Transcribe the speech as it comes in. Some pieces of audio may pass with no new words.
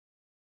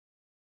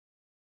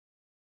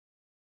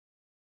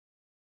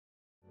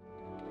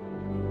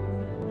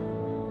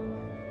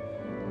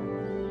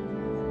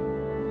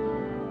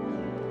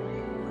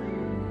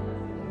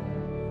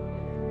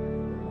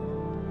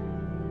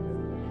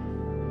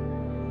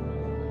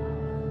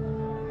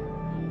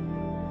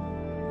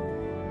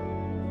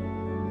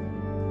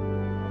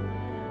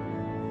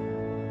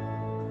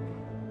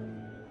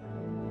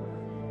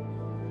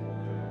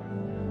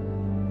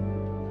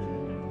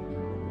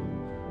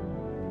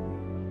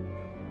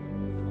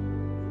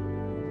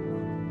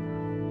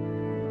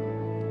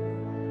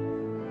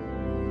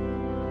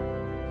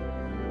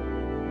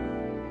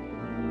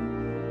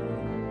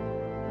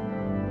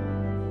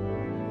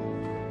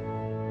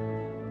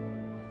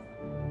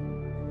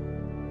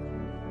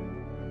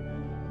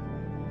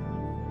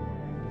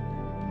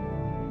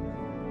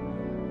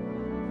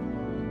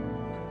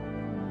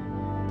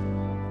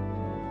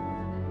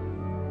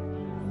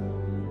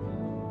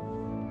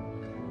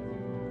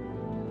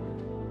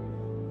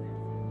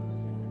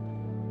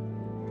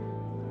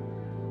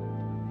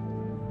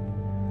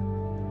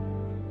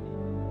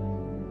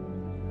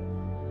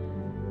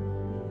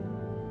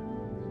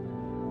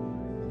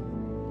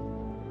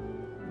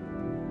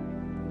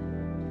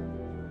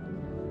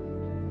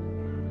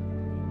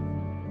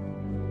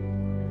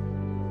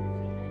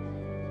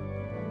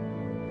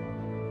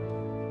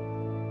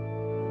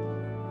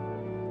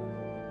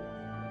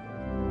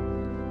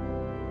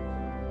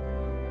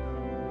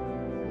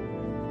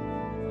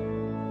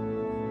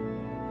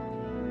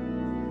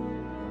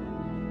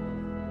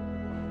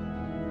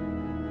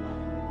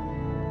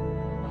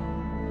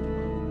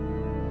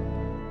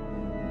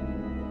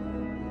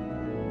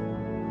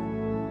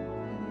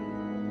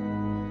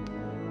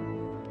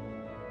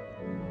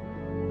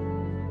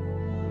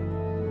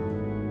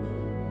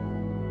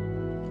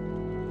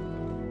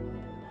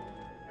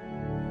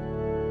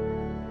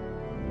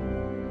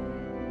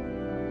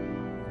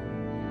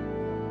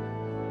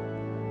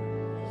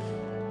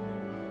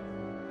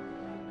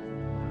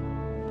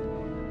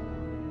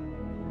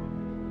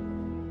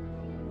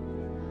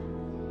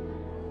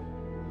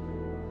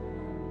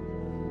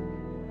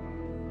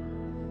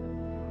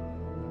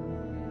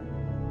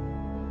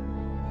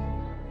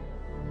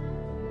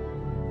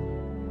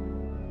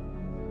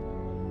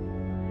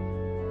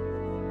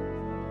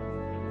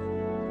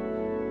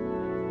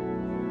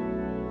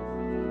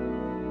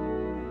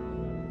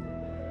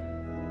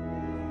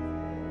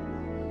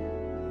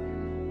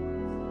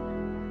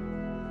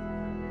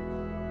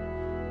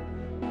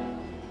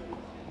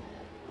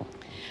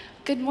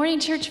Good morning,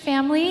 church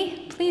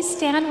family. Please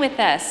stand with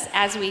us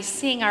as we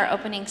sing our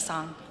opening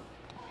song.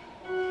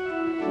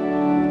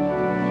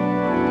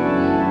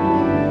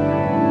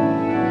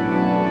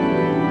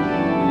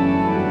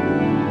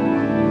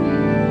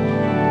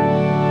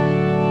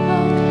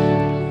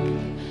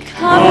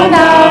 Come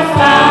thou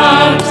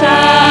fount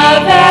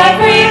of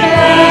every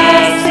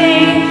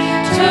blessing,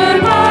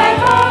 turn my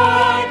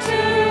heart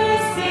to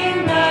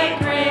sing thy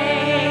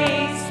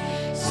grace.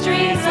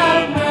 Streams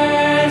of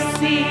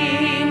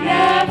mercy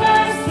never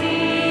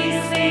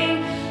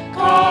ceasing,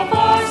 call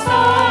for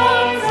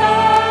songs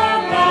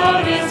of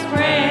loudest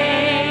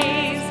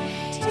praise.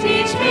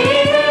 Teach me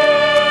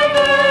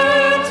ever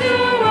to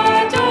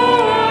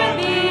adore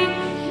thee,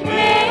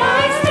 may I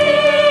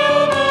still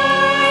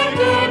thy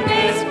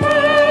goodness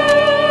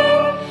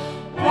prove,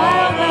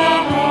 while the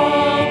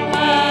hope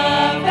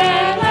of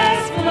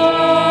endless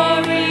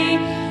glory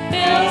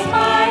fills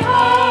my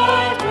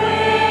heart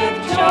with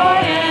joy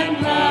and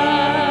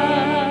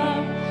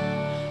love.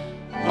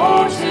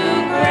 Oh, to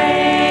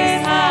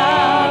grace,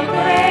 how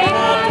great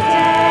a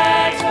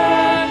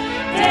debtor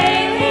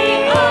daily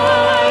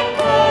I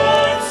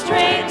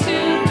constrain to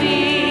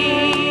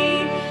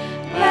be.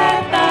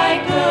 Let thy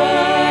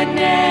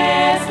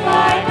goodness,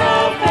 like a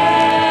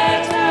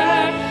fetter,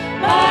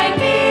 bind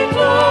me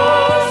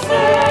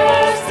closer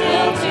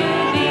still to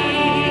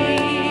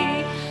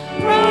thee.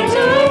 Prone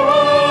to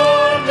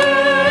wander,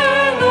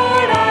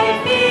 Lord, I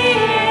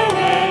feel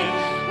it.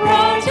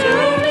 Prone to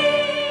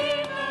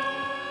leave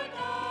the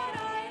God I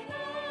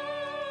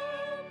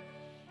love.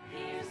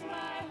 Here's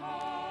my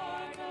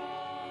heart,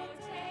 oh,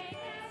 take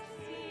and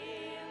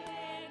seal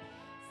it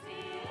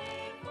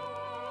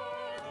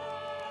for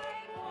thy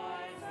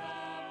voice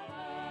of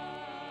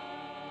love.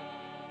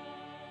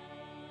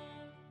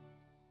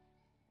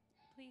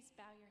 Please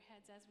bow your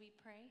heads as we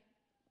pray.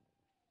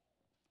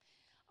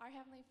 Our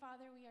Heavenly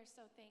Father, we are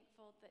so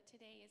thankful that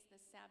today is the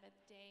Sabbath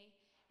day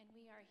and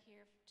we are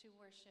here to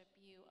worship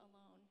you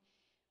alone.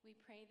 We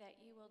pray that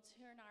you will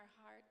turn our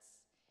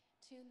hearts,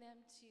 tune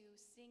them to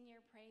sing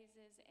your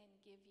praises and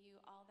give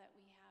you all that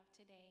we have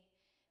today.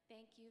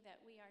 Thank you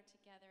that we are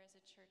together as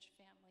a church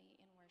family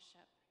in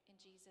worship. In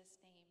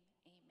Jesus' name,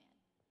 amen.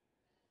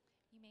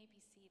 You may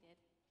be seated.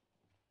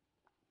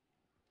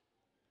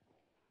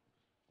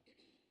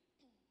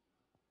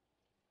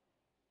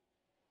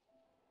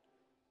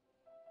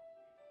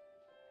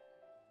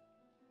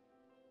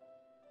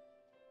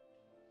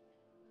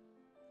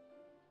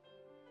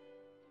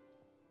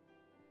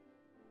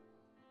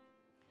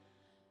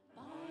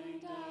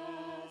 Bind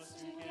us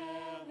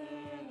together,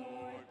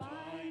 Lord,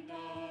 bind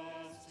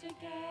us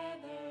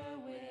together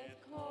with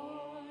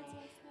cords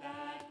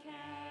that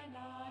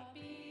cannot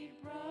be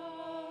broken.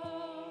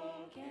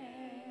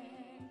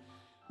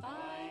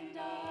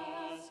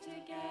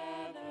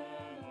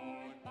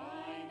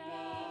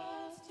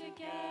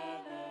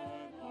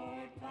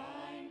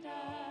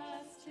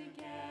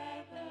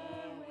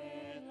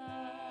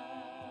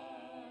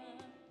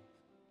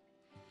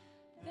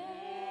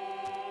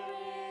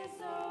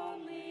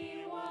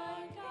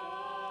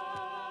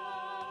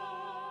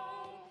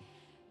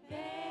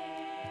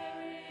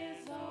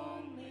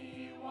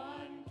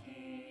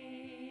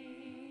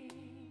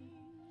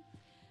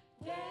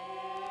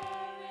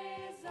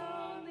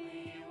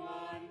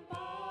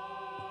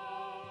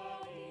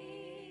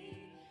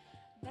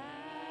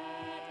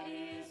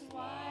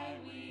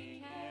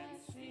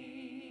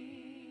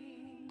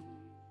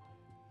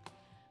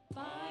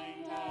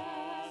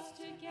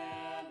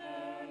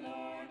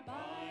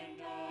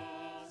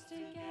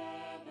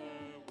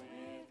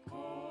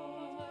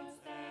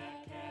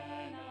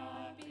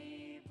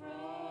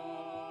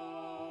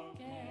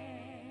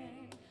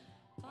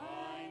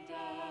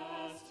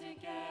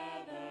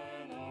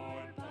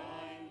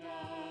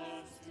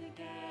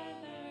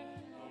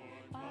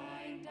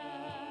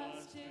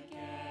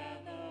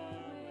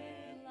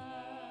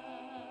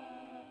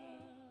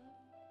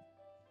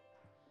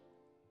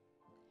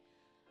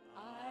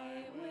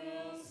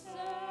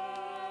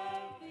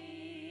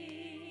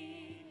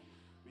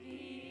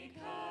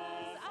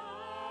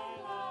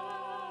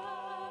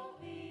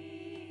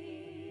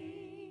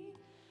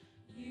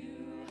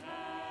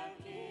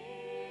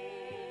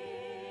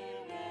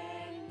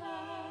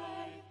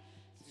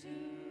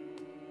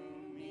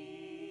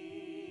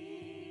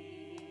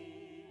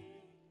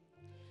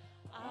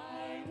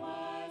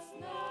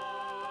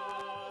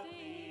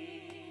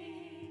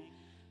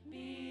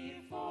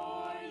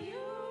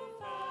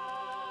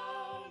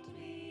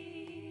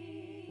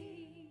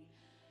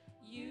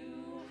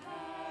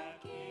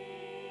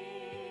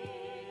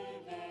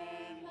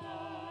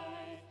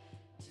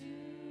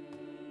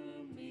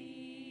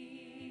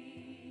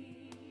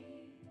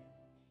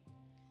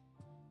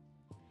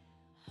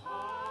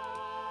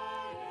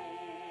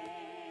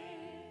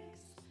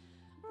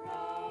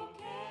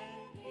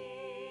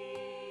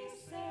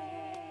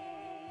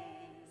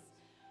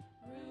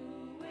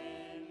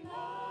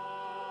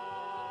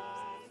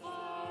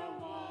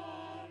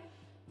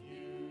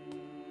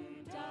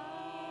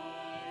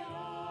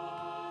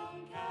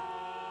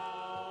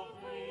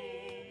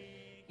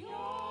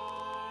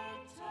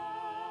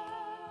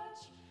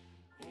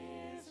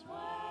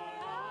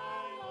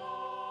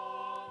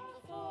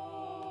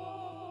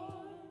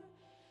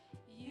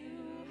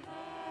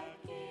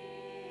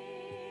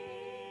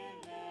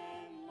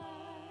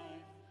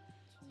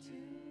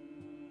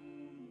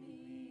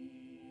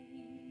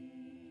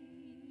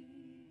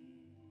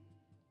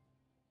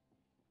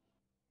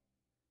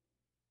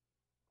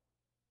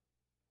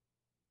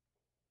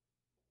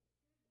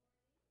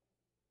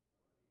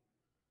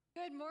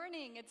 Good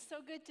morning. It's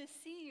so good to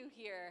see you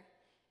here.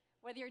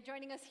 Whether you're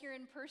joining us here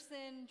in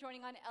person,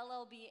 joining on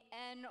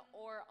LLBN,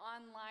 or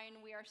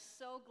online, we are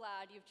so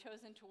glad you've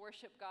chosen to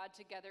worship God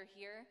together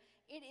here.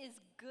 It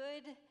is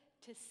good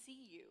to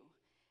see you.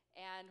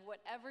 And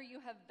whatever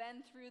you have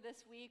been through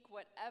this week,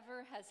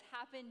 whatever has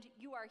happened,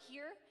 you are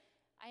here.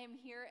 I am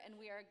here, and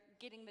we are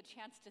getting the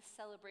chance to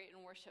celebrate and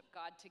worship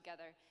God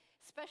together.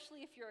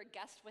 Especially if you're a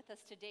guest with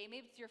us today.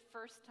 Maybe it's your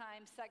first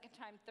time, second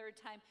time, third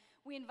time.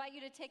 We invite you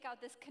to take out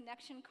this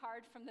connection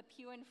card from the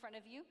pew in front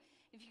of you.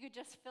 If you could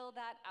just fill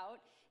that out.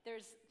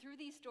 There's through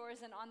these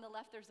doors, and on the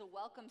left there's a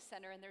welcome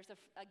center, and there's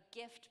a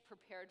gift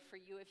prepared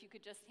for you if you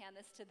could just hand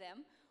this to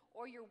them.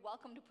 Or you're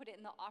welcome to put it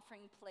in the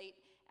offering plate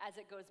as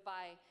it goes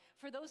by.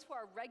 For those who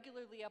are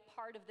regularly a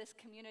part of this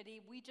community,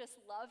 we just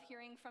love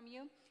hearing from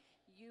you.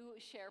 You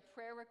share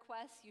prayer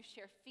requests, you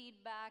share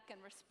feedback and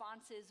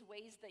responses,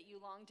 ways that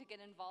you long to get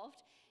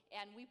involved,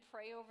 and we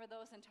pray over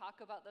those and talk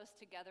about those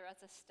together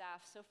as a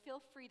staff. So feel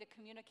free to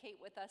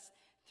communicate with us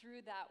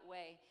through that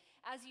way.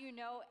 As you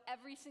know,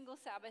 every single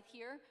Sabbath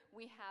here,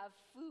 we have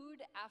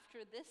food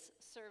after this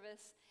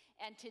service,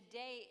 and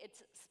today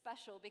it's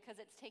special because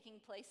it's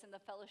taking place in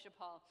the fellowship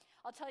hall.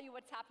 I'll tell you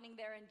what's happening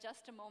there in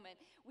just a moment.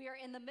 We are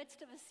in the midst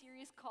of a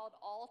series called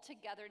All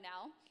Together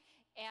Now.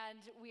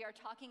 And we are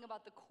talking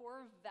about the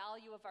core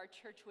value of our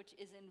church, which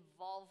is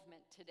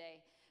involvement today.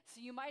 So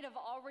you might have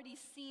already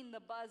seen the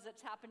buzz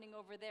that's happening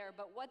over there,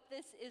 but what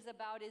this is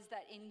about is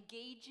that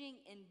engaging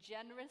in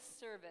generous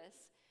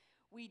service,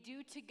 we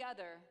do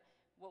together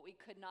what we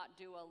could not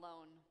do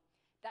alone.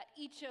 That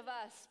each of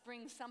us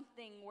brings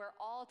something where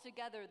all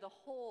together the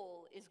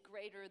whole is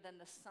greater than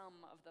the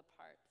sum of the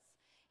parts.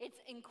 It's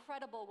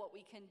incredible what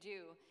we can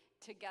do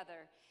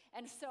together.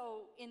 And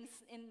so in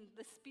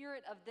the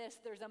spirit of this,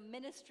 there's a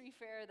ministry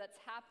fair that's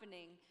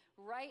happening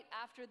right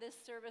after this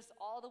service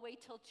all the way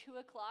till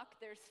 2 o'clock.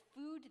 There's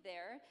food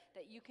there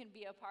that you can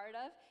be a part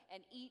of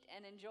and eat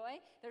and enjoy.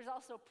 There's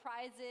also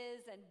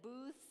prizes and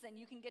booths, and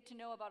you can get to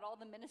know about all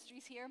the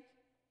ministries here.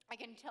 I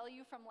can tell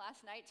you from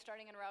last night,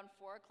 starting at around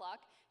 4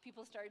 o'clock,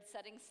 people started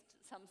setting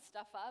some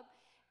stuff up,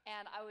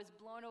 and I was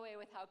blown away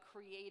with how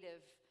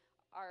creative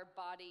our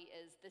body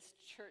is, this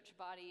church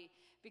body,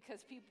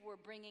 because people were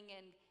bringing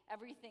in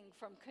everything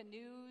from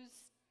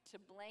canoes to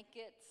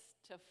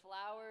blankets to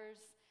flowers.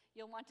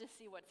 You'll want to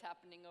see what's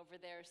happening over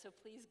there, so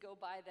please go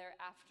by there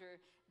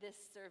after this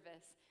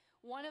service.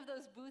 One of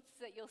those booths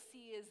that you'll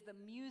see is the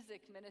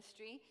music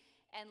ministry,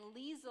 and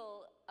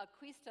Liesl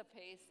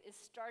Aquistapes is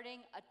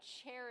starting a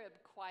cherub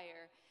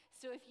choir.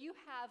 So if you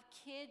have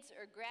kids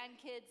or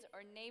grandkids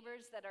or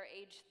neighbors that are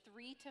age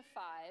 3 to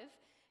 5,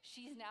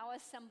 she's now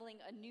assembling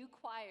a new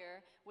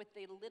choir with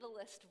the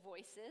littlest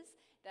voices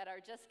that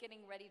are just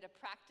getting ready to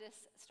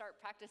start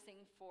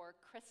practicing for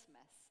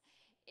Christmas.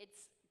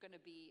 It's going to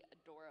be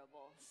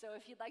adorable. So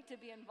if you'd like to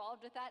be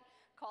involved with that,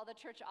 call the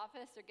church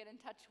office or get in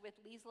touch with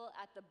Liesl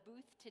at the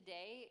booth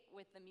today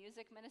with the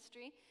music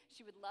ministry.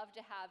 She would love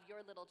to have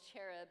your little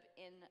cherub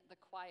in the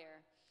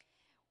choir.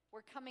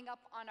 We're coming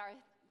up on our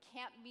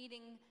camp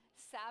meeting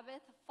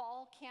Sabbath.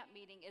 Fall camp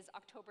meeting is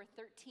October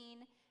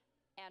 13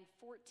 and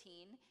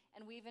 14,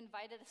 and we've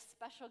invited a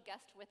special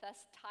guest with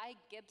us, Ty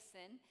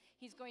Gibson.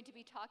 He's going to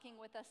be talking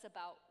with us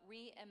about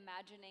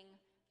reimagining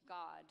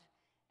God.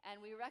 And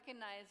we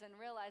recognize and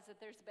realize that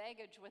there's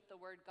baggage with the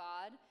word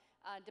God,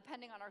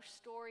 depending on our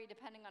story,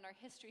 depending on our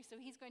history. So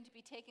he's going to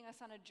be taking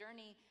us on a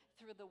journey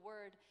through the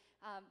word,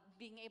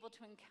 being able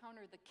to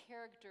encounter the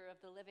character of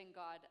the living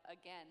God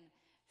again.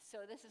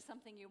 So this is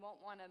something you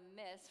won't want to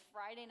miss.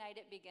 Friday night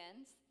it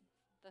begins,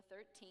 the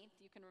 13th.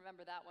 You can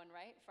remember that one,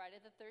 right? Friday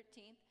the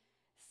 13th.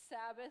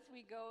 Sabbath,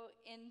 we go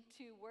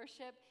into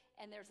worship,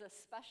 and there's a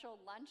special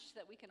lunch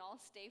that we can all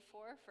stay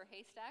for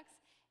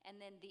Haystacks. And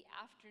then the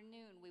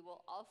afternoon, we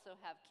will also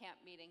have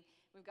camp meeting.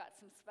 We've got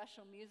some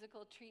special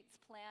musical treats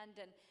planned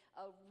and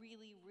a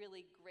really,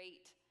 really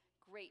great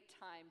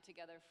time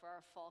together for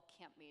our fall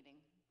camp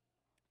meeting.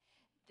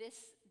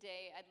 This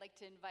day, I'd like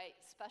to invite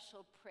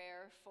special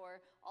prayer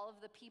for all of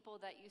the people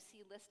that you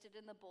see listed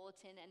in the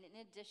bulletin. And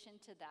in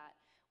addition to that,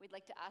 we'd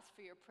like to ask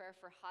for your prayer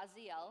for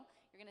Haziel.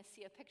 You're going to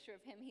see a picture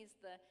of him.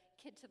 He's the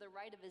kid to the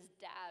right of his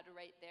dad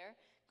right there,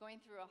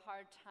 going through a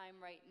hard time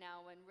right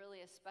now and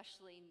really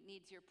especially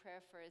needs your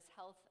prayer for his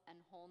health and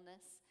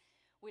wholeness.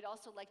 We'd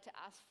also like to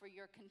ask for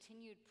your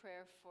continued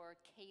prayer for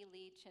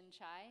Kaylee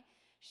Chinchai.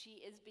 She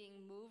is being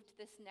moved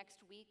this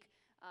next week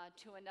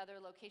to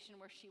another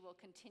location where she will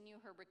continue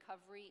her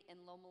recovery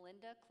in Loma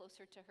Linda,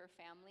 closer to her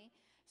family.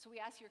 So we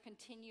ask your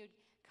continued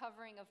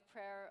covering of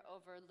prayer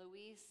over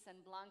Luis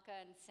and Blanca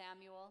and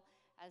Samuel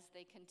as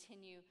they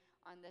continue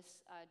on this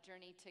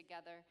journey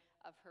together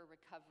of her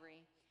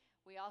recovery.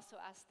 We also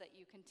ask that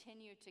you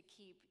continue to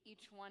keep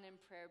each one in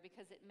prayer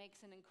because it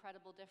makes an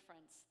incredible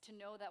difference. To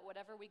know that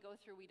whatever we go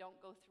through, we don't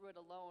go through it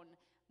alone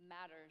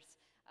matters.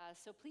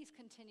 So please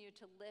continue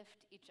to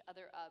lift each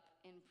other up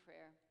in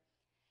prayer.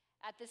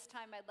 At this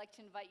time, I'd like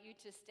to invite you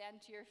to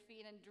stand to your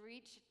feet and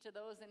reach to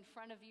those in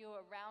front of you,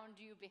 around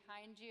you,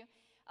 behind you.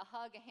 A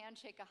hug, a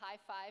handshake, a high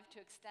five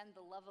to extend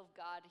the love of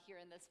God here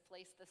in this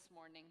place this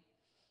morning.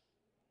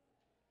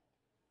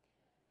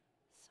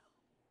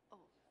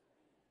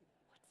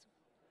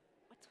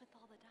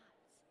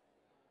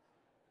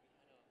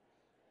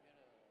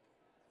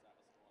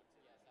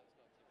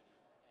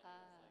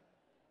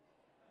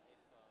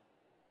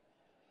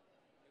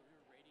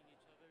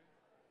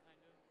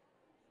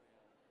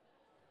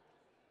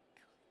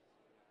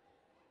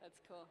 That's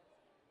cool.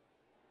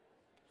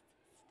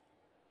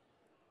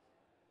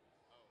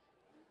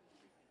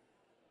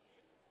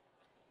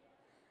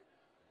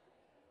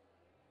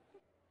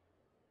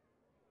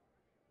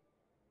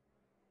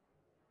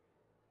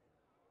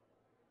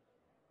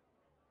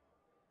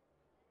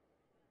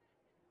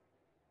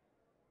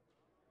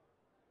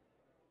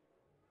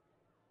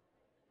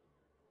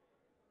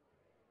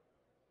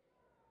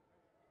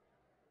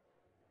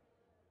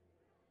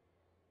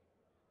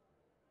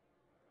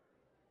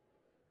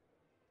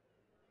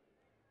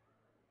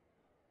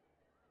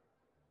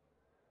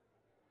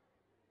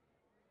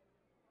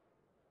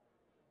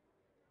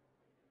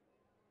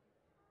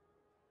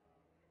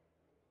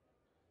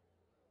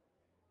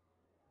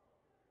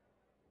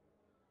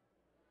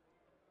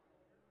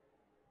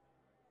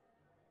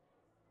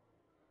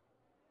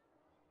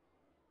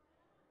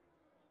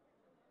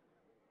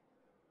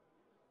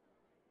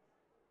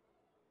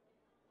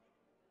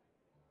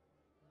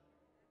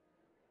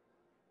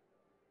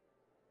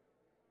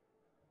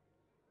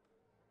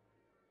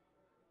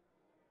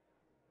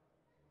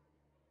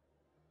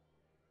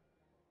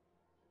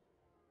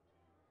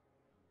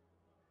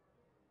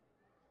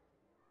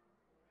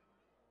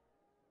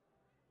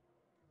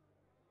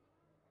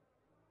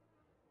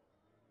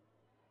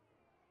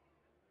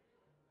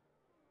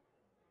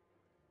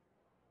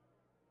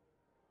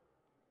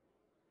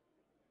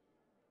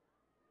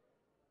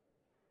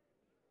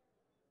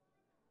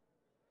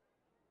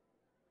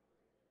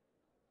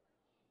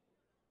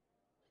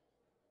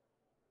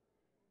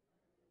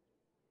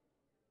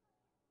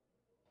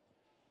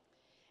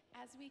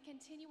 As we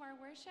continue our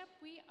worship,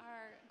 we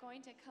are going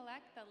to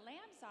collect the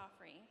Lamb's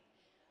offering,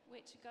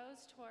 which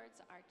goes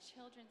towards our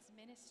children's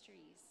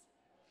ministries.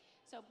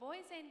 So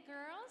boys and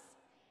girls,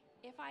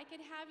 if I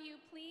could have you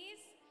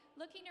please,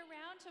 looking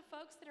around to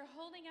folks that are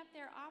holding up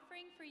their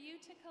offering for you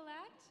to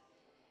collect,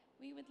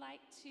 we would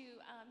like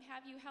to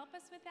have you help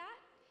us with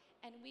that,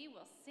 and we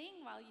will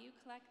sing while you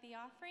collect the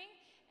offering,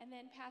 and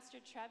then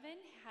Pastor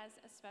Trevin has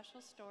a special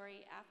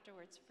story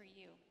afterwards for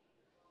you.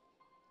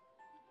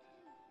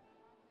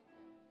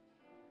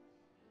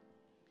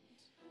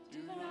 Do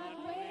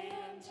not wait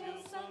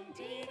until some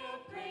deed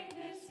of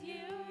greatness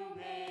you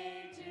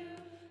may do.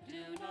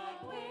 Do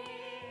not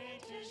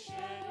wait to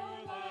shed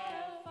your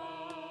light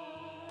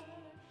afar.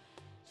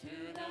 To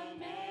the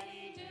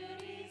many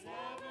duties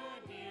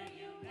ever near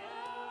you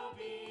now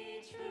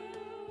be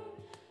true.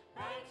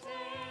 Right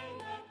in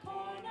the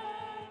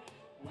corner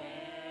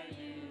where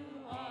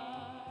you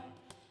are.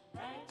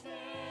 Right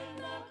in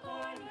the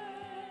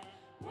corner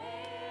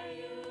where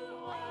you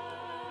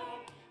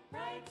are.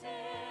 Right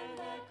in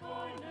the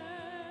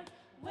corner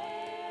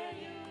where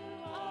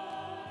you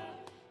are.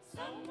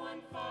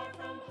 Someone far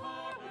from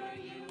harbor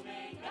you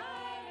may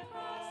guide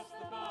across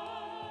the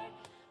bar.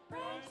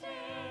 Right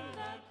in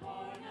the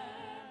corner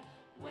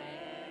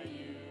where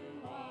you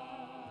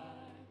are.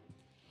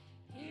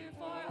 Here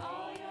for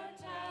all your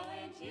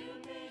talent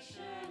you may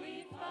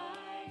surely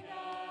find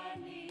a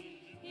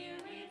need. Here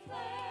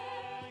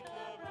reflect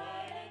the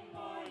bright and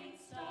morning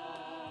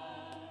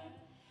star.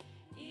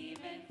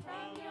 Even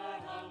from your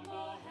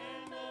humble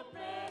hand the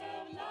bread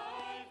of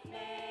life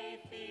may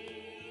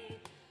feed.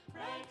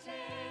 Right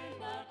in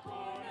the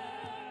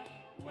corner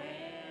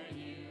where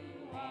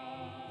you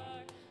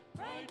are.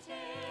 Right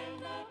in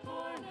the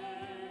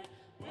corner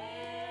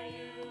where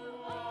you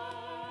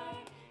are.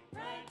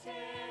 Right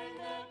in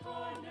the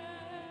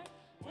corner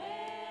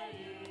where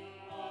you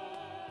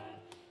are.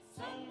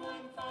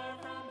 Someone far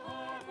from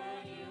harbor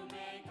you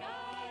may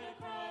guide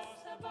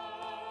across the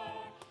bar.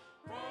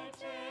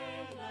 Right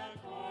in the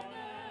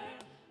corner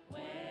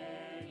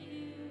where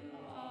you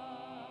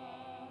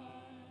are.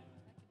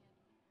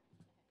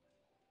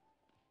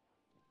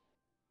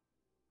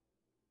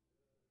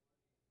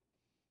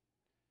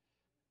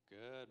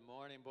 Good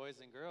morning, boys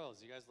and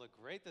girls. You guys look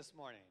great this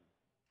morning.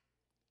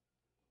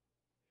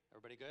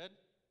 Everybody good?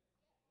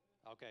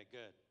 Okay,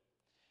 good.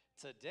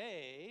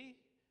 Today,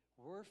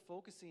 we're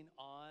focusing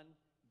on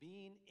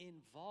being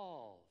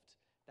involved.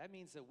 That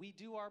means that we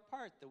do our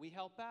part, that we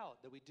help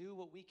out, that we do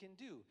what we can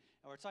do.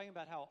 And we're talking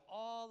about how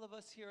all of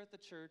us here at the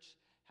church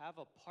have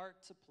a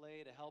part to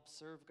play to help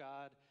serve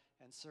God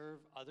and serve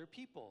other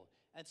people.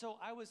 And so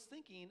I was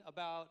thinking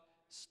about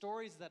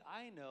stories that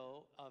I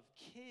know of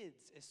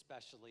kids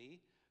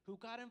especially who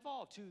got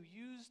involved, who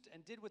used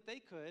and did what they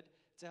could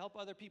to help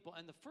other people.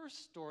 And the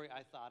first story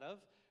I thought of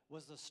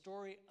was the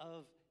story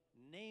of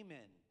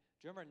Naaman.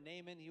 Do you remember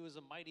Naaman? He was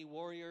a mighty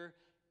warrior,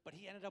 but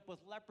he ended up with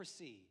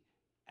leprosy,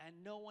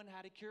 and no one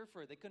had a cure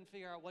for it. They couldn't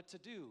figure out what to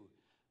do.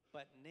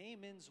 But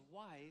Naaman's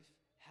wife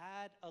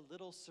had a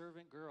little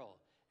servant girl,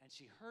 and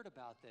she heard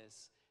about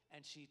this,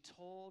 and she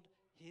told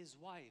his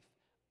wife,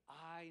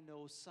 I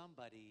know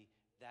somebody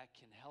that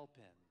can help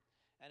him.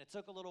 And it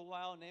took a little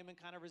while. Naaman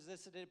kind of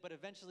resisted it, but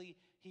eventually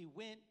he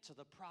went to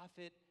the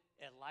prophet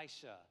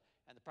Elisha.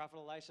 And the prophet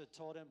Elisha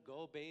told him,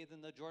 go bathe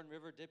in the Jordan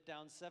River, dip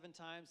down 7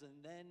 times,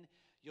 and then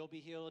you'll be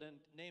healed. And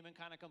Naaman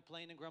kind of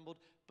complained and grumbled,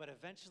 but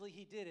eventually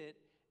he did it,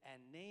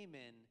 and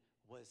Naaman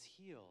was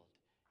healed.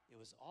 It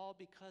was all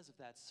because of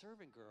that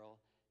servant girl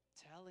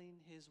telling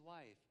his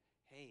wife,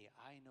 hey,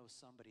 I know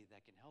somebody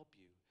that can help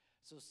you.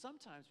 So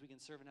sometimes we can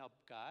serve and help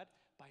God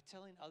by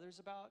telling others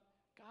about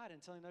God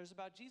and telling others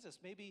about Jesus.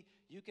 Maybe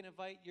you can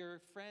invite your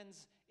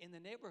friends in the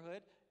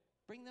neighborhood,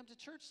 bring them to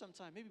church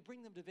sometime. Maybe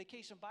bring them to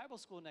Vacation Bible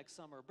School next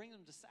summer. Bring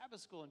them to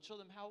Sabbath school and show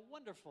them how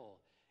wonderful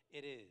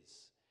it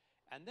is.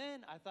 And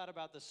then I thought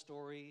about the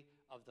story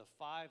of the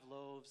 5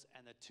 loaves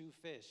and the 2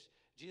 fish.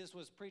 Jesus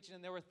was preaching,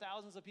 and there were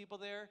thousands of people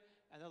there,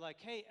 and they're like,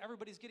 hey,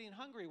 everybody's getting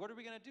hungry. What are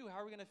we going to do? How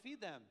are we going to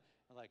feed them?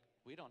 They're like,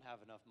 we don't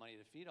have enough money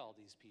to feed all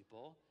these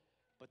people.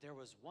 But there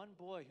was one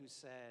boy who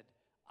said,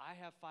 I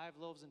have 5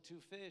 loaves and 2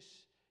 fish.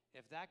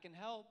 If that can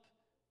help,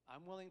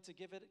 I'm willing to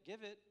give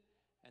it.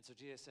 And so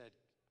Jesus said,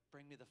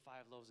 bring me the 5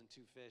 loaves and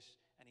 2 fish.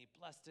 And he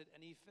blessed it,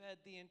 and he fed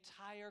the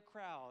entire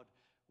crowd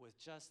with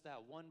just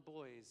that one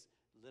boy's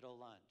little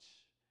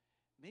lunch.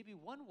 Maybe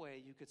one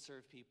way you could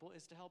serve people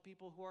is to help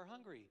people who are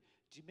hungry.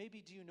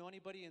 Do you know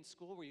anybody in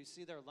school where you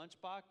see their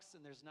lunchbox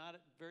and there's not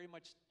very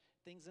much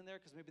things in there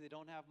because maybe they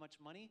don't have much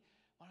money?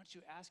 Why don't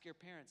you ask your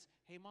parents,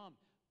 hey, Mom,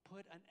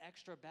 put an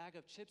extra bag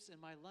of chips in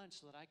my lunch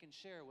so that I can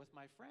share with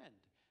my friend.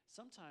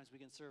 Sometimes we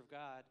can serve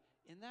God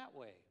in that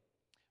way.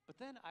 But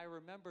then I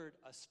remembered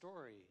a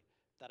story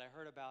that I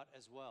heard about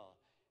as well.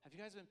 Have you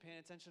guys been paying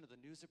attention to the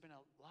news? There have been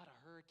a lot of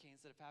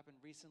hurricanes that have happened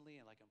recently,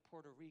 and like in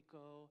Puerto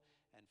Rico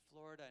and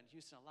Florida and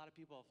Houston. A lot of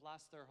people have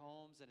lost their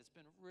homes, and it's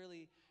been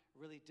really,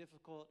 really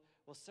difficult.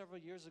 Well, several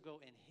years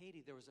ago in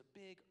Haiti, there was a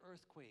big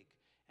earthquake,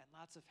 and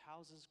lots of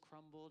houses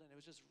crumbled, and it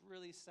was just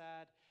really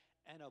sad.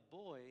 And a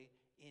boy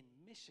in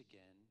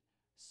Michigan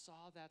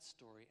saw that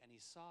story, and he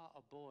saw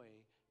a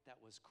boy that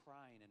was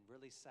crying and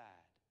really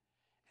sad.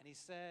 And he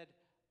said,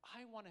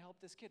 I want to help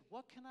this kid.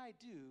 What can I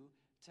do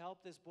to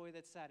help this boy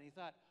that's sad? And he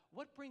thought,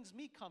 what brings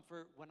me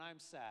comfort when I'm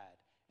sad?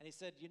 And he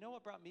said, you know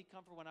what brought me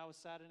comfort when I was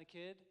sad and a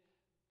kid?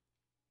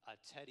 A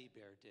teddy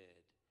bear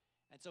did.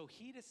 And so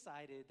he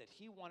decided that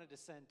he wanted to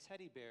send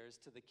teddy bears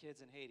to the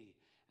kids in Haiti.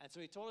 And so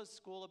he told his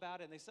school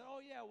about it, and they said, oh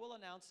yeah, we'll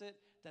announce it.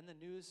 Then the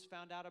news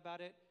found out about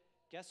it.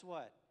 Guess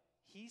what?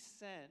 He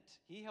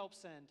helped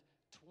send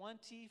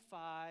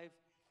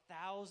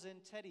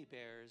 25,000 teddy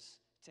bears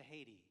to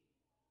Haiti.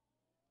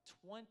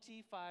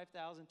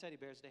 25,000 teddy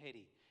bears to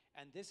Haiti.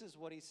 And this is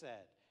what he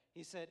said.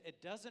 He said,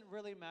 it doesn't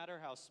really matter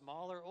how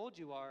small or old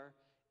you are.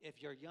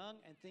 If you're young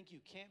and think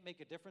you can't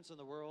make a difference in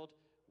the world,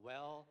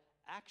 well,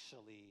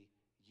 actually,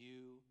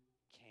 you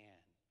can.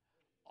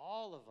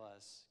 All of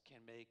us can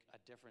make a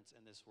difference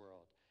in this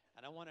world.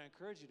 And I want to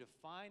encourage you to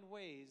find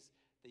ways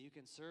that you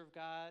can serve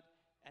God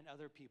and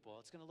other people.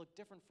 It's going to look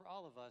different for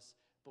all of us,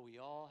 but we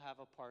all have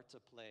a part to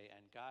play,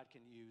 and God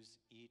can use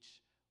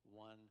each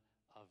one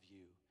of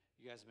you.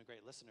 You guys have been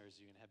great listeners.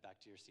 You can head back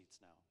to your seats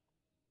now.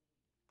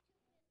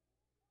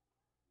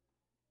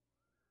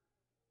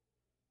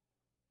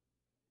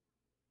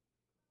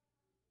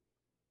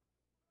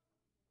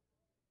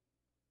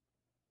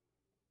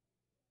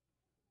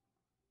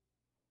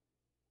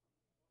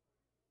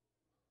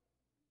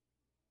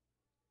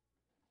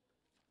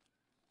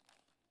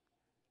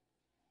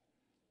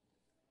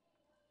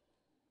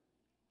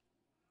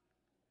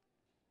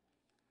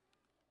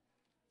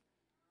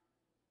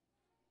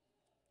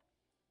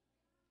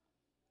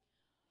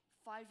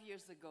 Five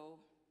years ago,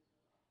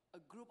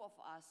 a group of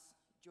us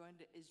joined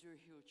the Azure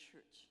Hills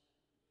Church.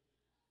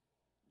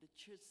 The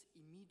church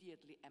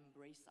immediately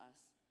embraced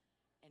us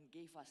and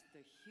gave us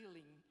the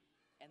healing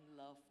and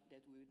love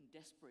that we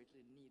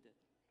desperately needed.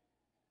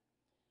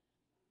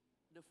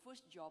 The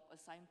first job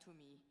assigned to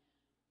me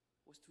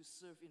was to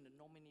serve in the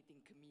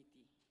nominating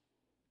committee.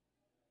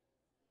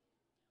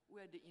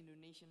 We are the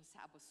Indonesian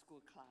Sabbath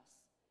School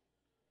class.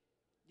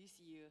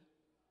 This year,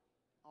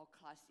 our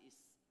class is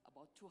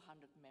about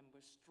 200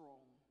 members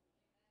strong.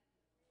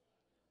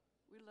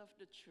 We love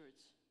the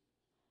church,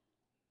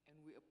 and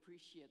we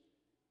appreciate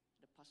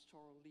the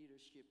pastoral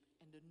leadership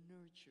and the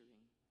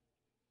nurturing.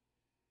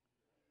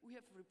 We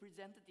have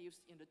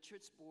representatives in the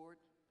church board,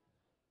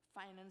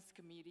 finance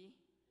committee,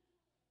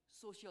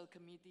 social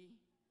committee,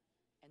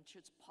 and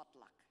church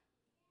potluck.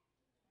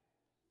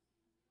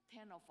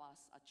 10 of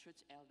us are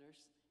church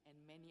elders, and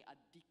many are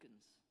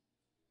deacons.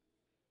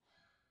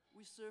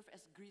 We serve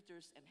as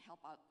greeters and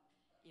help out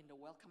in the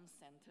welcome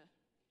center.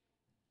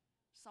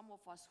 Some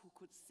of us who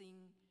could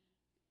sing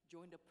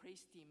join the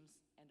praise teams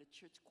and the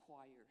church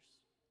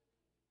choirs.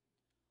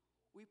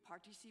 We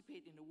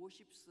participate in the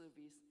worship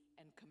service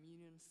and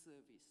communion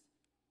service.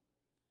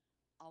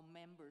 Our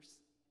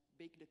members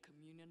bake the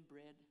communion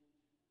bread.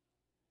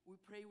 We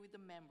pray with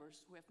the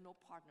members who have no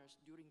partners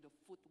during the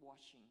foot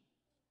washing.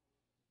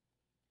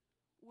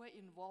 We're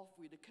involved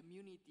with the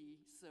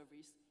community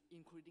service,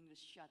 including the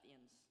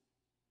shut-ins.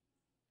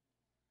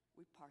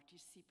 We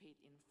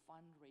participate in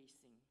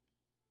fundraising.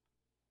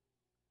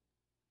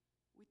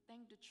 We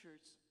thank the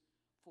church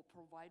for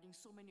providing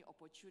so many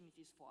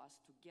opportunities for us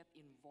to get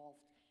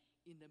involved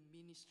in the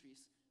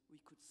ministries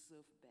we could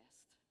serve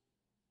best.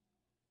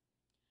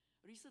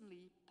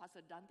 Recently,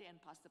 Pastor Dante and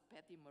Pastor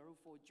Patty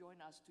Marufo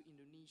joined us to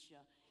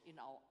Indonesia in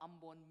our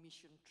Ambon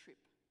mission trip.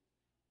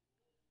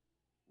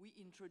 We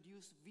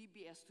introduced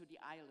VBS to the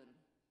island.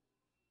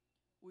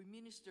 We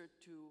ministered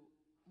to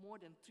more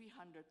than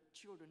 300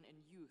 children and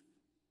youth.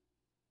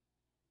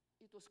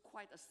 It was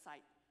quite a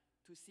sight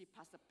to see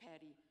Pastor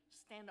Patty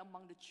stand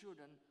among the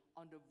children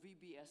on the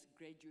VBS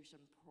graduation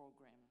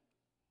program.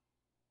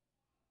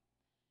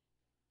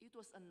 It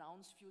was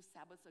announced a few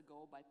Sabbaths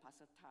ago by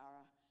Pastor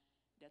Tara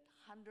that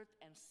 116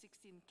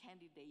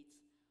 candidates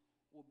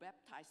were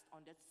baptized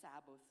on that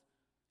Sabbath,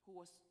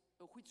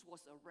 which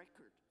was a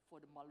record for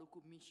the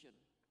Maluku mission.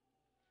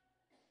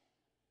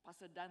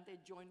 Pastor Dante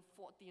joined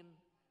 14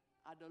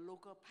 other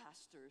local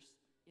pastors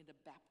in the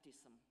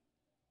baptism.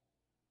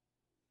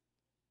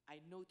 I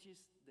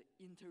noticed the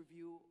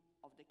interview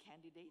of the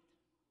candidate.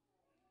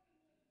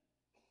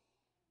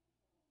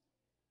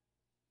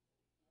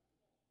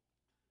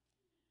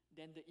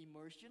 Then the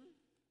immersion.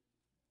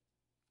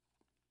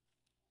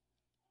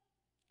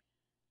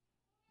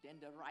 Then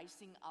the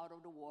rising out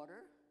of the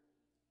water.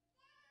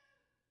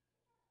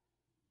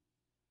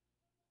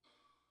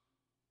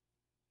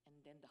 And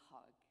then the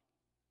hug.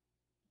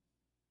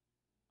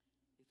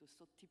 It was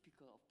so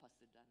typical of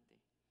Pastor Dante.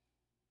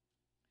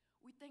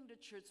 We thank the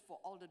church for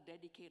all the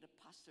dedicated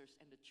pastors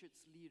and the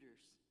church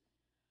leaders.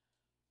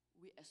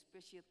 We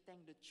especially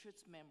thank the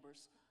church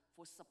members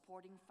for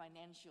supporting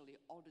financially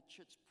all the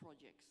church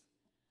projects.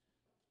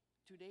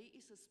 Today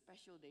is a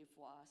special day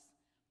for us.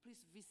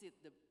 Please visit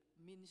the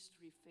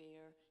ministry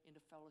fair in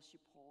the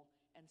fellowship hall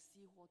and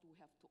see what we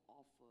have to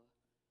offer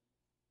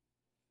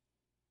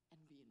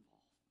and be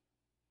involved.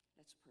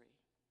 Let's pray.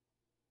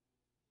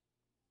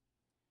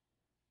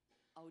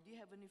 Our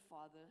dear Heavenly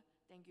Father,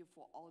 thank you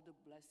for all the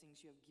blessings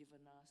you have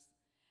given us.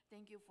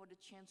 Thank you for the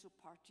chance to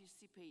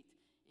participate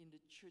in the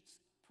church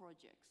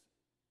projects.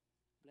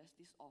 Bless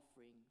this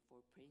offering,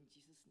 for pray in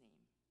Jesus' name.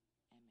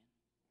 Amen.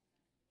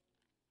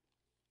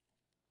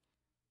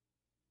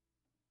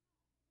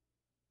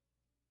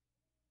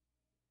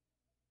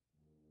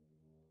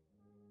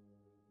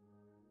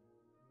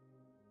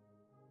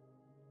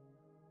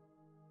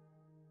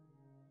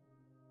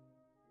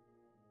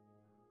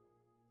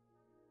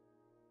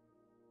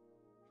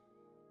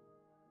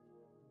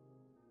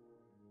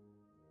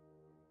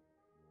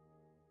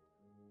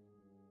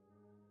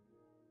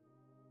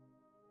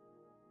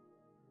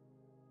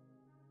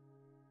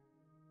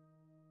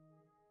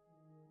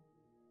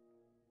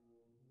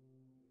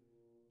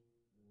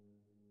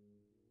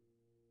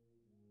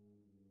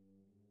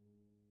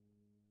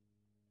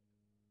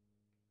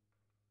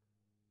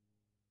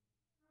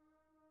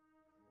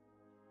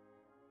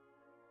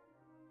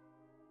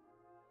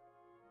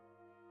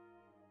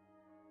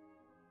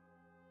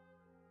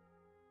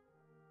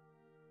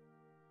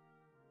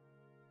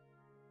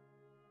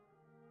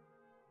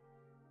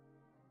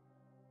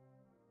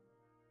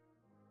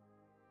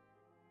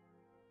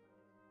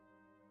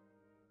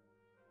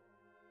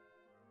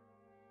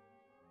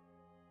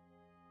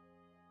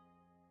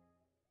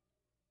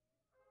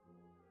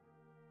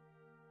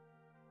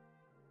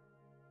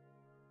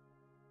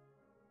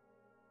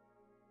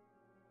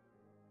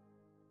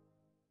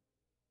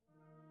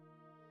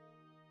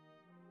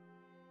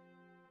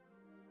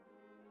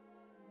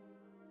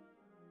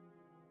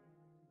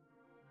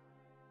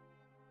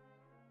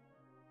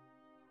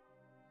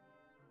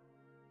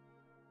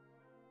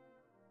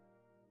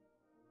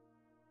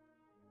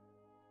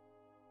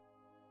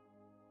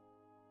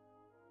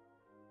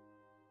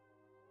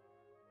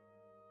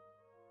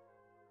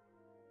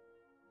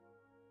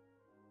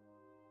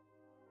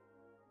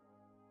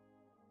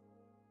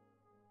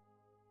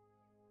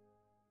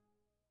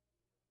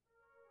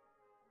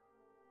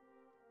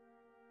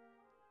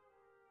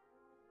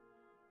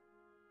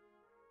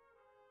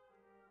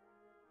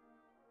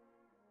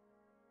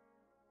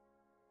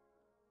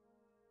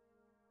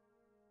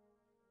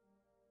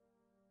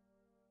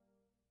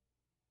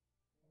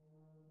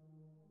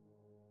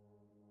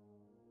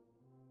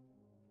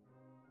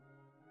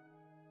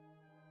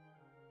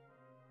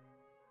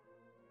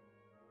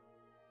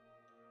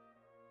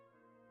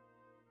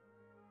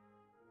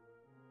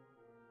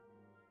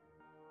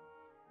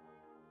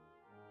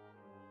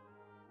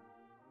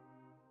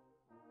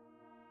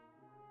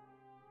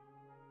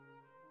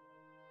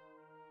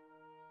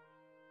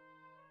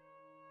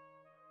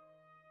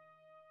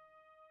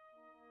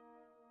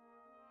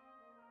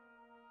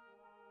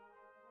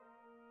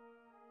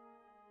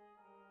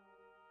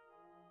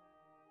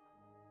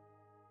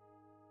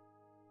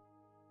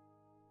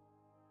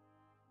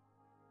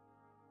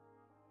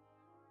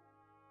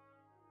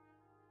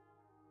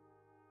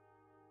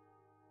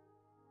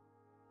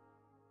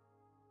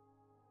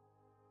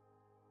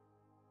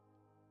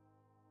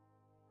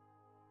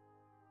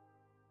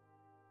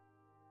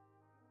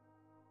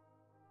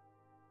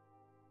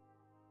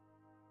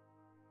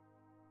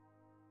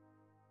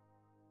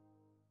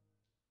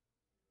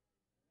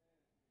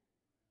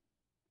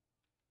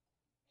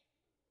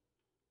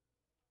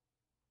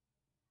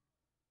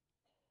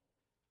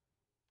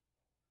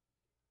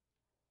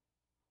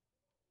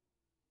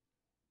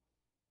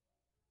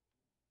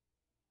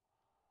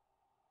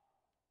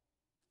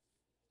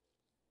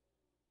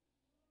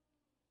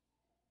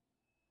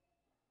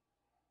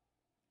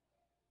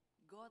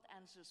 God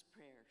answers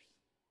prayers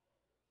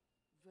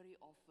very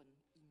often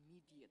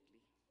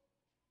immediately.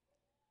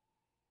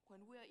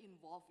 When we are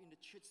involved in the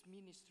church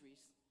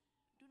ministries,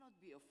 do not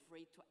be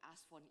afraid to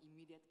ask for an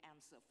immediate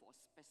answer for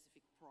a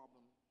specific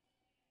problem.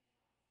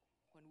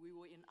 When we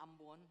were in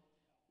Ambon,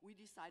 we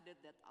decided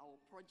that our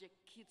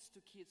project Kids to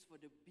Kids for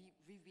the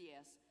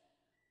VVS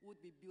would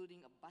be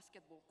building a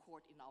basketball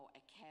court in our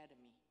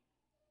academy.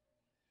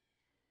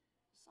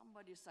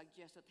 Somebody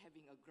suggested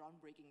having a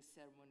groundbreaking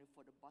ceremony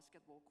for the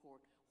basketball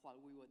court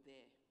while we were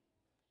there.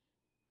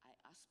 I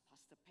asked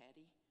Pastor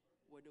Patty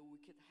whether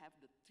we could have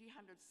the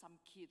 300-some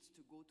kids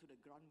to go to the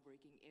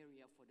groundbreaking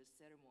area for the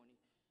ceremony.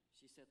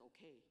 She said,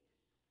 okay.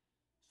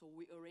 So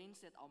we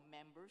arranged that our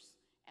members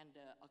and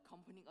the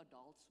accompanying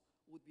adults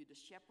would be the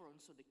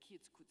chaperones so the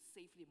kids could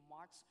safely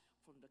march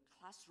from the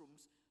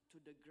classrooms to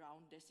the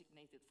ground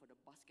designated for the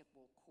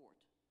basketball court.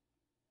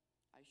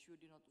 I sure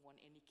did not want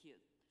any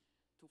kid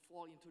to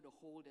fall into the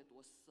hole that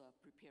was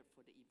prepared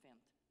for the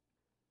event.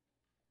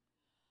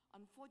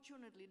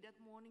 Unfortunately, that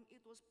morning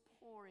it was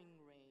pouring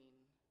rain,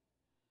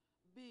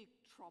 big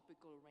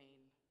tropical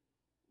rain,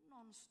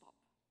 non-stop.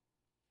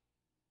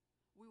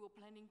 We were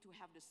planning to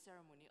have the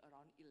ceremony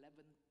around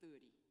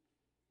 11:30.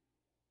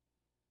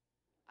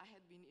 I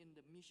had been in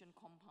the mission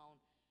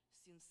compound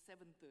since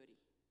 7:30.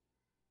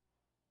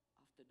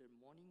 After the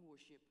morning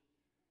worship,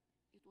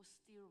 it was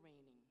still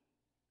raining.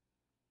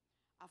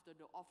 After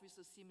the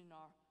officer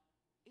seminar,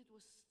 it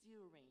was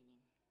still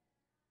raining.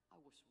 I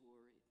was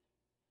worried.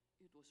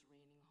 It was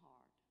raining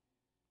hard.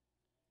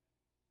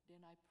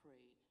 Then I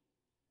prayed.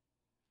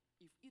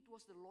 If it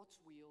was the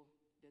Lord's will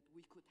that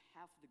we could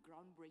have the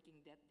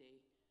groundbreaking that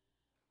day,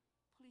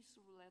 please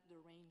let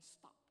the rain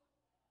stop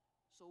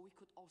so we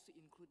could also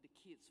include the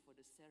kids for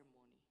the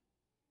ceremony.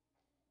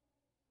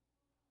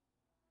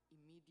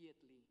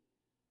 Immediately,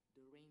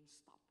 the rain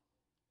stopped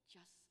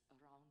just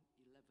around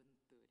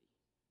 11:30,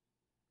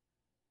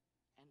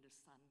 and the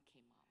sun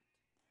came out.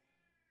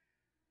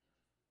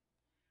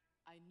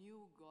 I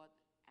knew God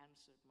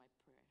answered my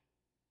prayer.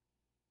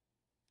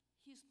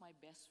 He's my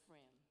best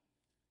friend.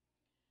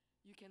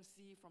 You can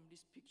see from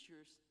these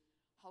pictures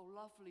how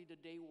lovely the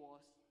day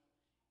was,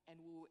 and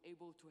we were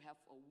able to have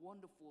a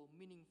wonderful,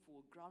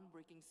 meaningful,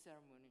 groundbreaking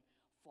ceremony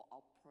for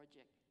our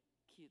project,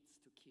 Kids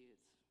to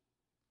Kids.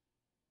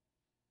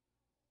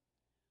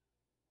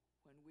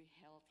 When we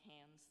held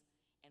hands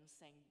and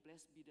sang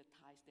 "Blessed Be the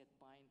Ties That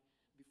Bind"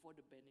 before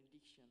the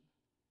benediction,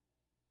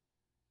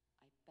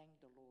 I thank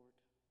the Lord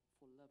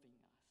for loving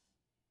us.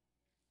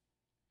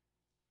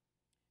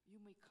 You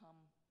may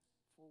come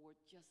forward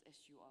just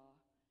as you are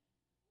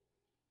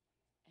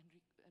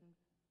and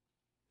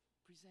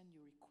present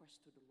your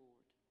request to the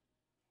Lord.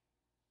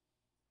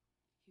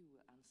 He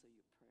will answer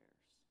your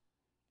prayers.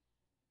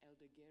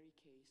 Elder Gary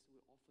Case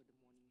will offer the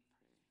morning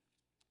prayer.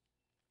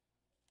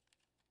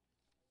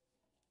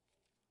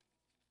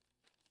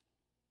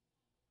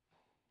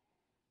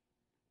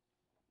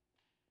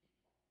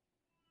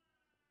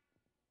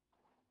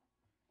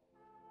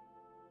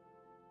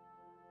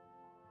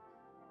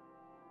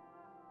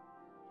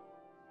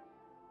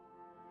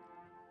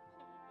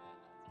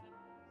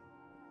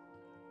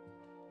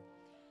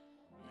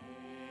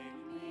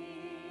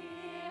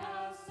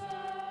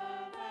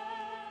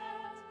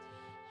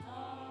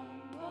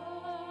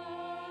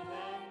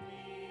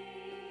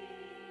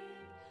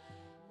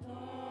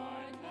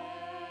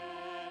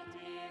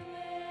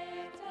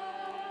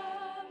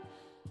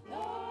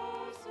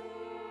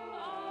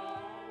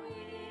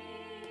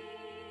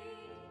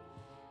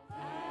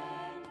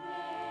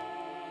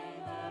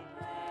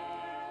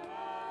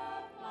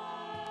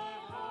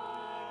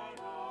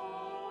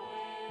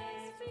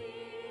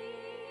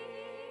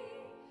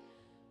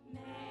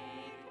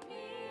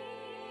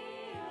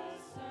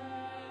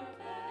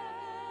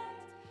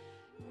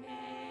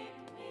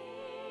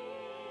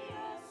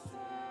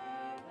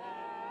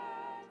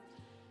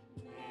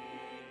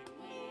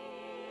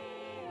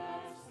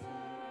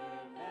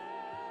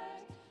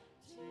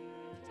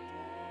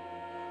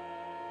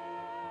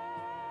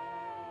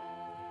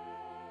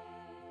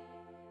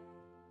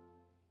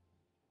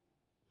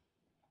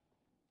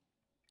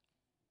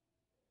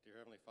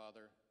 Dear Heavenly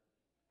Father,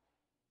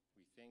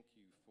 we thank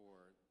you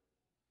for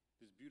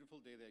this beautiful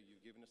day that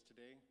you've given us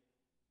today.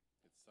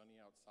 It's sunny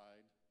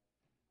outside,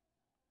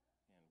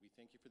 and we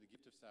thank you for the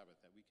gift of Sabbath,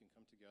 that we can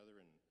come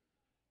together and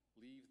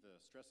leave the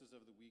stresses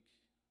of the week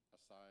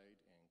aside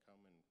and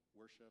come and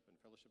worship and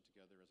fellowship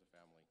together as a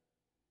family.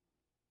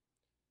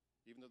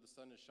 Even though the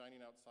sun is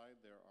shining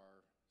outside, there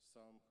are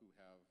some who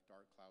have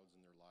dark clouds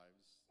in their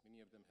lives. Many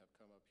of them have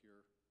come up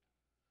here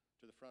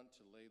to the front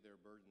to lay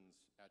their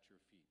burdens at your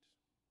feet.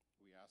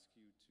 We ask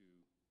you to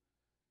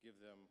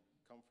give them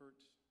comfort,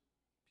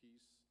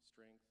 peace,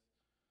 strength,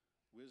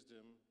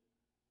 wisdom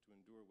to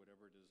endure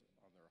whatever it is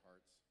on their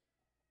hearts.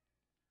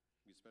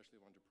 We especially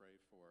want to pray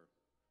for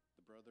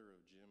the brother of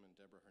Jim and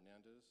Deborah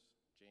Hernandez,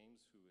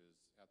 James, who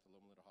is at the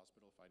Loma Linda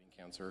Hospital fighting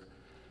cancer.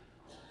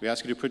 We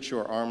ask you to put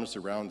your arms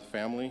around the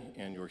family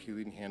and your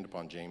healing hand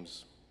upon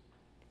James.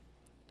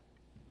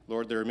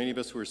 Lord, there are many of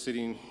us who are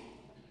sitting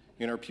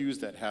in our pews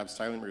that have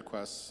silent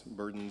requests,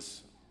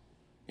 burdens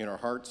in our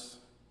hearts,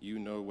 You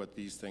know what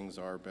these things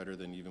are better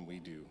than even we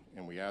do.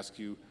 And we ask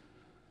you,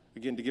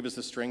 again, to give us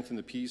the strength and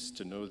the peace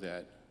to know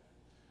that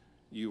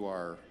you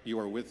are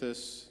with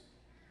us.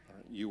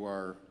 You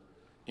are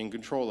in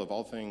control of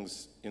all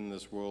things in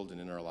this world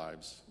and in our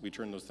lives. We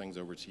turn those things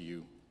over to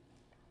you.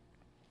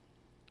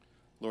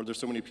 Lord, there's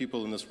so many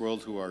people in this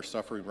world who are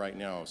suffering right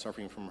now,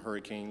 suffering from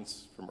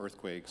hurricanes, from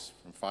earthquakes,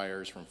 from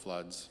fires, from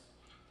floods.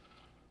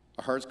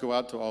 Our hearts go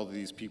out to all of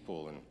these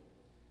people, and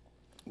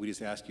we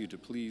just ask you to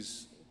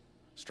please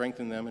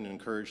strengthen them and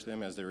encourage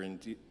them as they're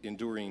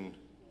enduring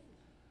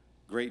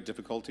great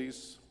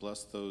difficulties.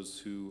 Bless those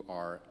who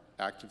are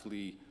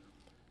actively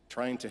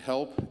trying to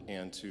help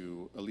and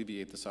to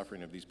alleviate the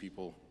suffering of these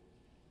people.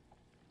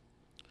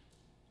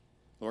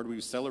 Lord,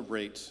 we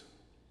celebrate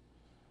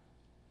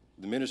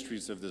the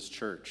ministries of this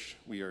church.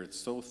 We are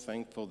so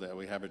thankful that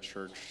we have a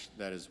church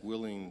that is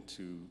willing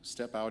to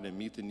step out and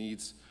meet the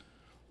needs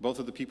both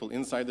of the people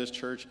inside this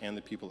church and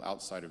the people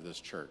outside of this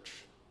church.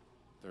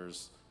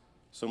 There's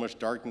so much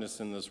darkness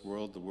in this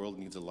world. The world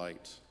needs a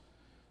light.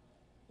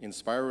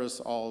 Inspire us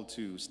all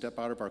to step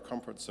out of our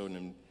comfort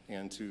zone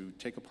and to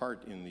take a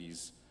part in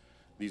these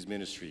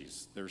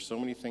ministries. There are so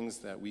many things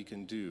that we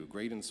can do,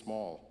 great and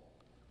small.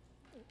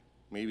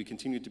 May we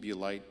continue to be a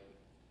light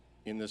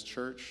in this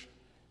church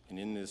and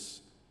in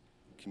this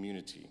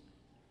community.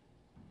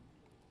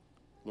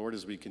 Lord,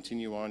 as we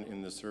continue on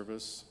in this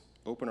service,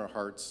 open our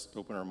hearts,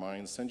 open our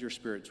minds, send your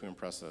Spirit to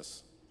impress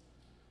us.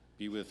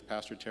 Be with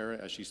Pastor Tara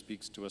as she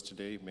speaks to us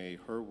today. May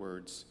her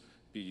words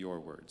be your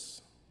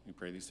words. We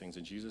pray these things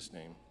in Jesus'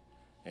 name.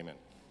 Amen.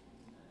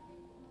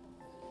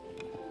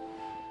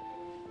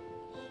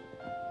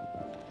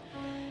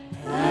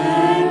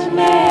 And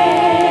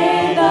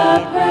may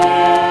the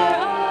prayer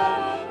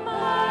of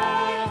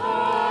my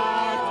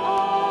heart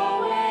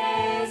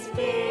always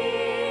be,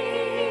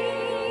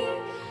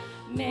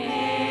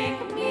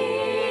 make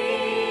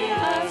me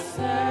a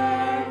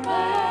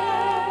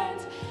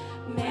servant,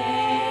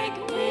 make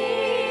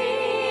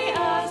me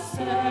a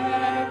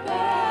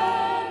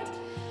servant,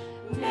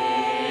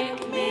 make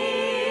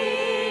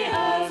me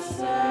a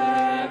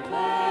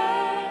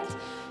servant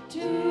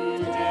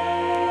today.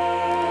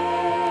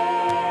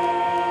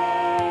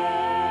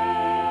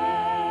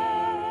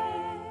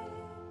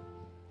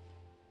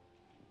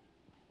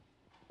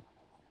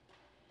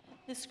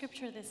 The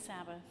scripture this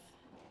Sabbath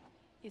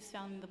is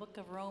found in the book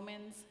of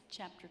Romans,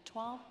 chapter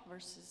 12,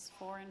 verses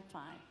 4 and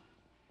 5.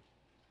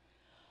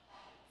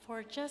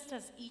 For just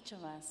as each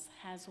of us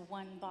has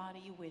one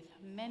body with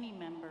many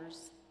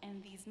members,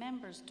 and these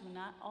members do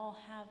not all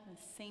have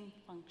the same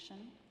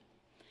function,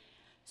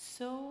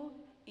 so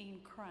in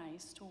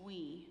Christ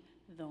we,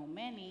 though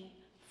many,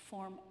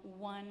 form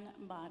one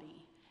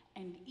body,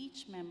 and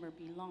each member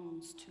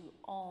belongs to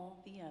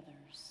all the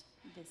others.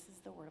 This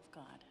is the word of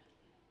God.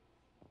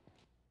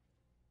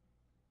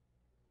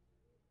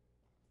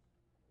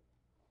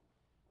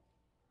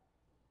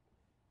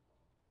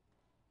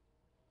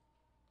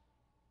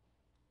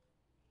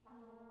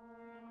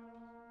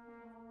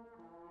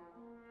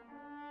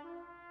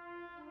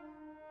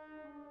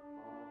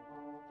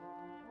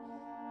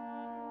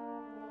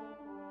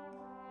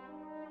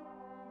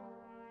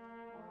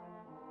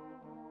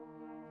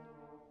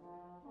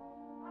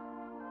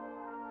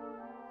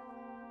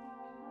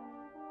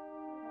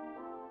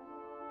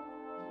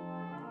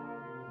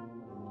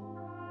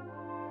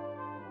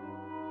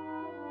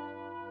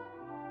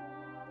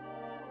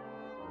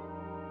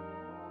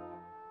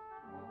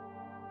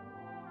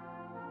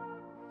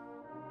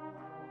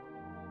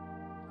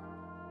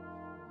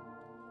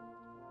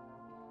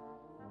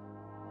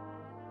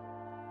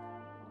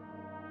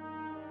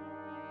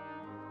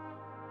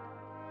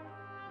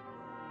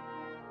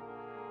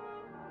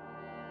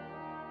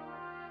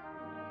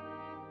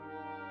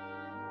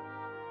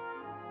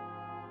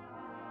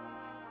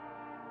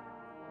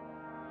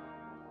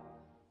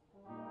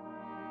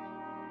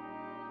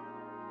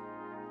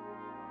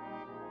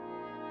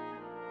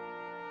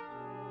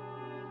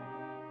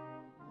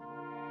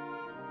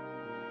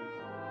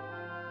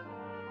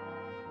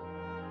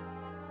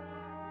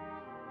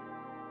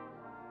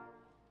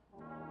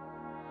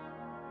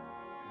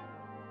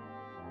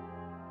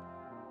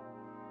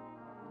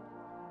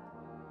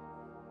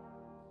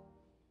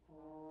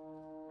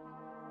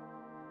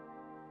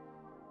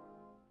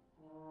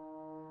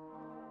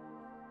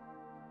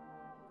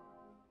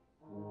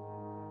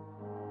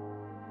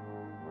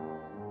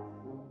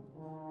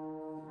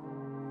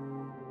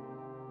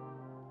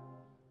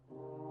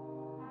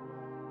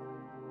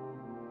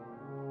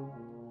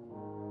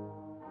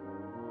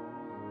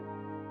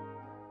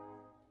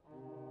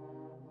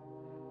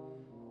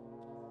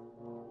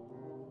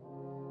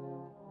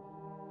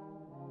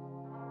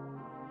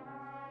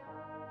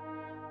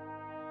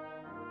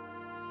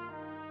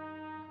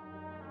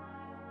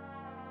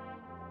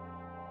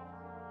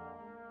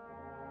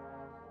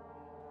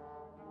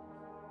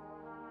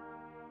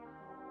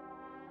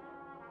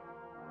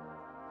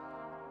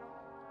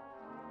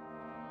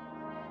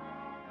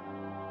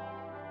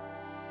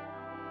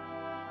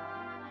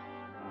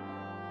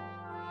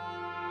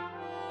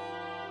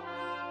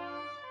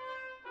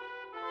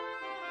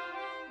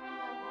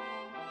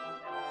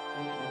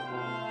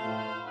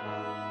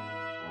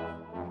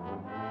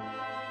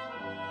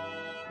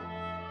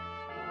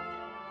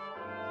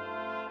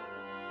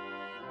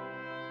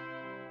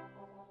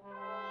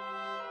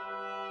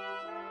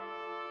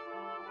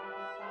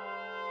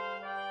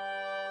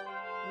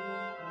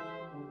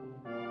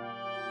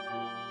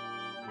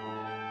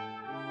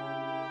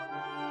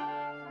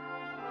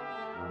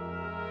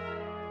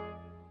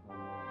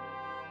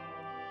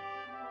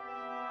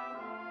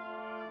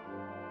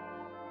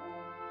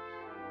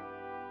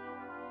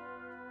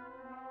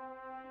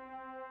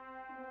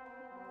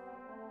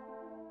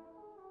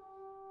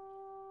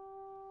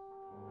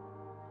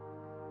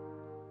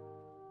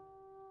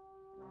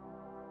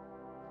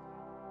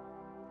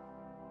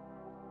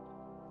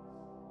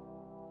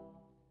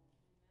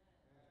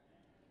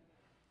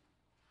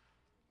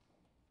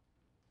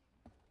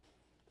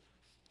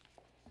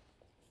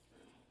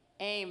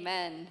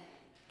 Amen.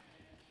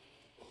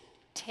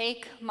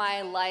 Take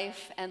my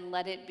life and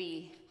let it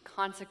be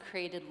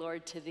consecrated,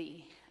 Lord, to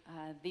thee.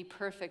 The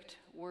perfect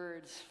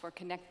words for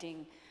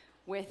connecting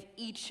with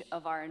each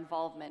of our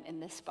involvement in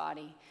this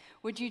body.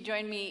 Would you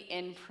join me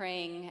in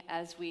praying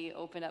as we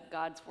open up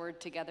God's word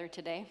together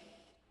today?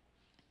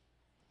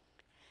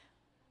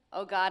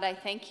 Oh God, I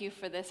thank you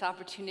for this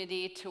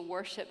opportunity to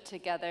worship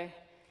together,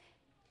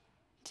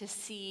 to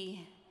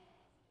see,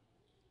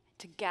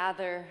 to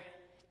gather,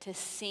 to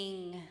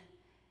sing,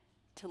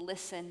 to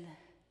listen.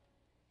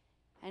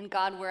 And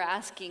God, we're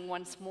asking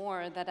once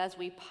more that as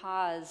we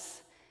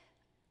pause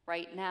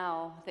right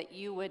now, that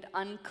you would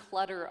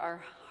unclutter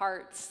our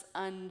hearts,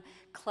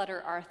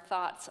 unclutter our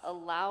thoughts,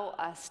 allow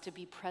us to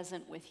be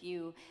present with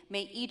you.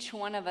 May each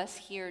one of us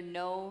here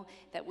know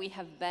that we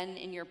have been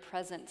in your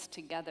presence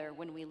together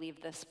when we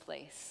leave this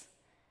place.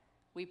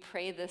 We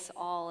pray this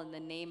all in the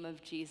name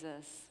of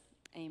Jesus.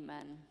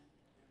 Amen.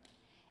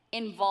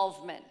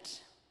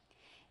 Involvement.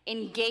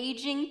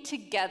 Engaging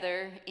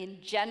together in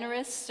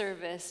generous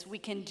service, we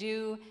can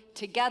do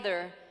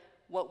together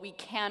what we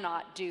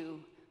cannot do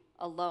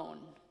alone.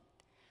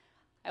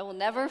 I will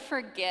never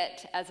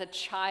forget as a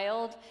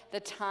child the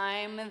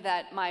time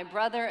that my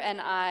brother and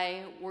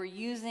I were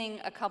using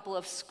a couple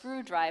of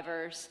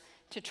screwdrivers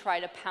to try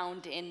to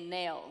pound in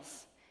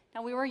nails.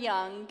 Now we were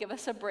young, give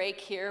us a break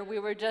here. We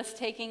were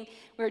just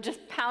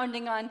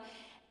pounding on.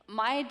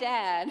 My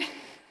dad,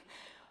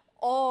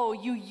 oh,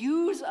 you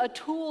use a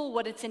tool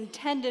what it's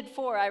intended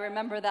for. I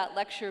remember that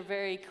lecture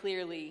very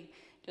clearly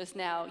just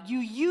now. You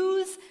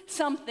use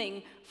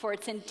something for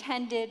its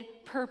intended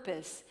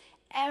purpose.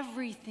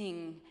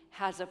 Everything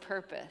has a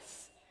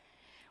purpose.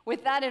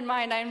 With that in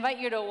mind, I invite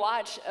you to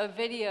watch a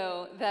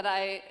video that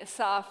I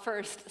saw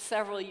first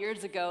several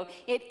years ago.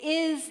 It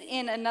is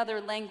in another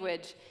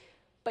language,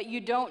 but you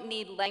don't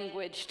need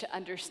language to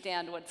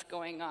understand what's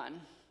going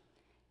on.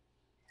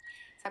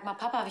 Sag mal,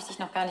 Papa, habe ich dich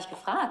noch gar nicht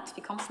gefragt.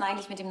 Wie kommst du denn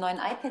eigentlich mit dem neuen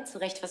iPad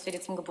zurecht, was wir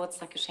dir zum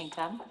Geburtstag geschenkt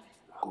haben?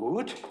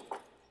 Gut.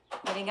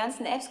 Mit den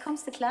ganzen Apps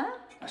kommst du klar?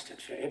 Was denn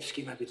für Apps?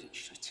 Geh mal bitte einen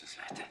Schritt zur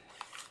Seite.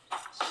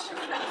 So.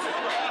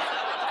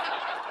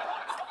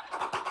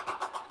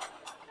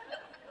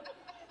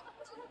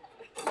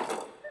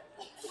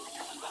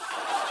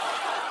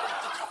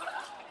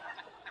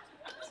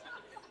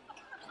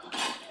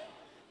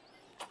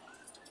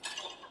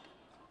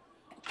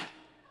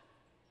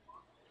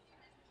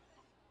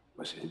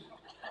 Was denn?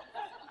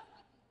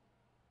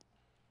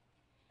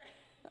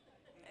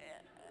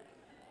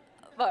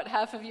 About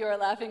half of you are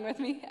laughing with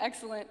me.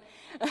 Excellent.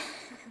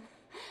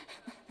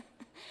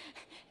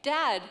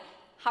 Dad,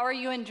 how are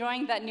you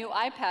enjoying that new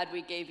iPad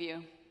we gave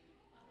you?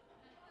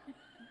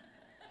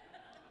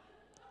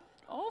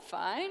 Oh,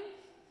 fine.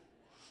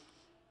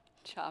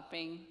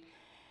 Chopping.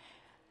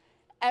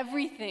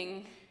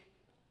 Everything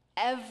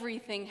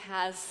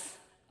has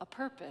a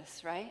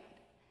purpose, right?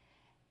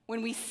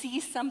 When we see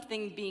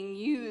something being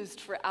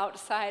used for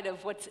outside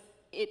of what's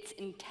its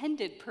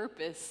intended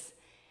purpose,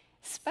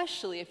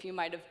 especially if you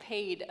might have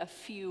paid a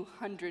few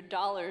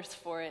 $100s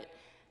for it,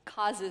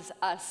 causes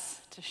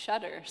us to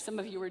shudder. Some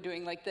of you were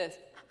doing like this.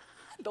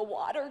 The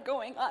water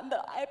going on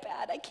the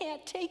iPad, I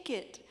can't take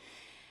it.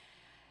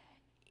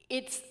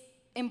 It's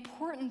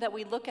important that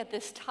we look at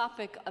this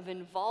topic of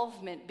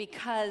involvement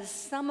because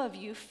some of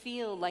you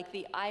feel like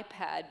the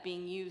iPad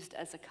being used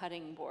as a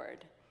cutting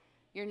board.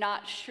 You're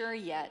not sure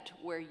yet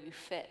where you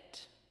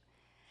fit.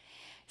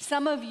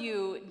 Some of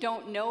you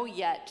don't know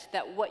yet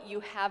that what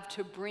you have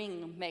to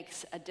bring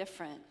makes a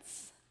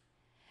difference.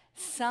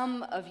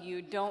 Some of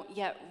you don't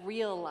yet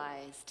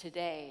realize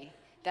today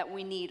that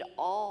we need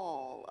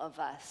all of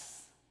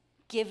us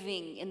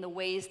giving in the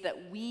ways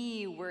that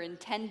we were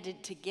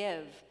intended to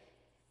give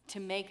to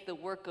make the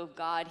work of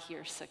God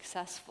here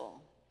successful.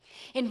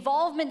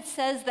 Involvement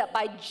says that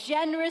by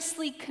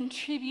generously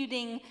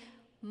contributing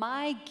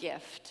my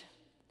gift,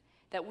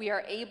 that we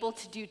are able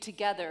to do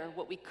together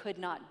what we could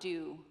not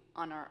do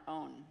on our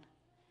own.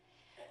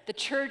 The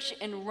church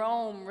in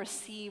Rome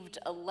received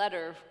a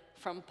letter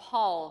from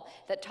Paul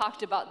that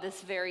talked about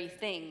this very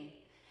thing.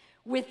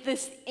 With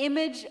this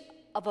image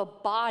of a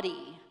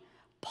body,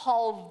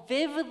 Paul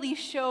vividly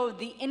showed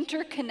the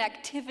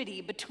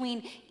interconnectivity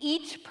between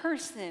each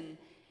person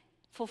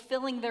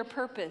fulfilling their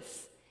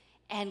purpose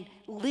and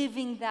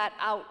living that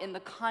out in the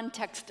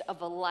context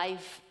of a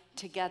life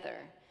together.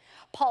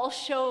 Paul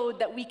showed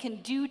that we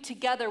can do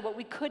together what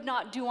we could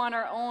not do on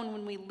our own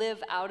when we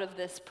live out of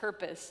this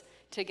purpose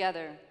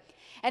together.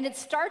 And it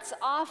starts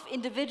off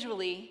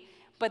individually,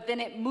 but then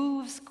it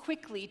moves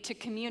quickly to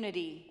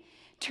community.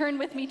 Turn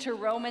with me to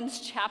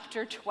Romans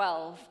chapter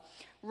 12.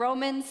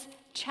 Romans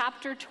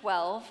chapter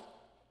 12.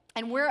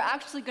 And we're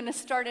actually going to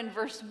start in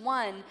verse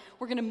 1.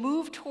 We're going to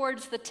move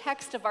towards the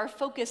text of our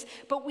focus,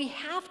 but we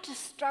have to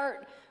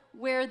start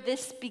where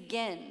this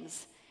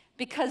begins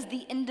because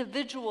the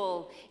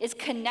individual is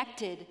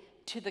connected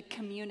to the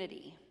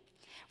community.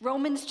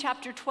 Romans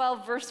chapter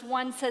 12, verse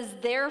 1 says,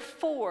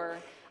 "Therefore,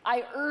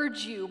 I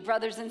urge you,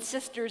 brothers and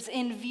sisters,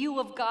 in view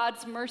of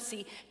God's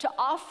mercy, to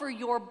offer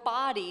your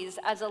bodies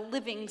as a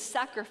living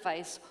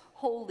sacrifice,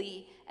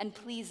 holy and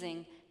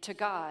pleasing to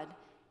God.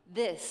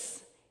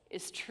 This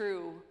is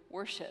true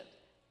worship."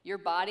 Your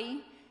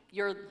body,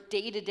 your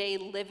day-to-day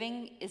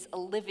living is a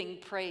living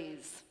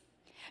praise.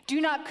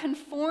 "Do not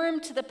conform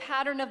to the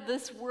pattern of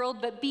this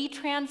world, but be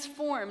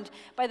transformed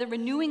by the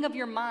renewing of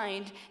your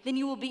mind. Then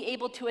you will be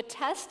able to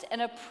attest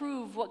and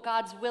approve what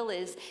God's will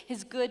is,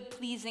 his good,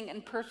 pleasing,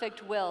 and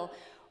perfect will."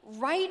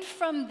 Right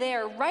from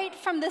there, right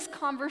from this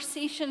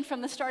conversation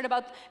from the start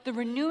about the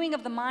renewing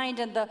of the mind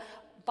and the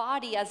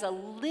body as a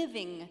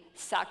living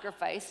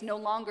sacrifice, no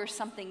longer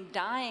something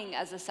dying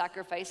as a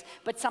sacrifice,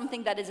 but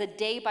something that is a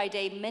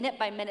day-by-day,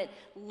 minute-by-minute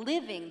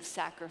living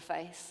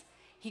sacrifice,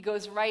 he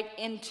goes right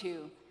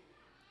into,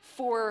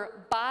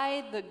 "For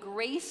by the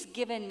grace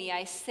given me,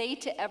 I say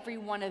to every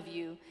one of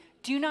you,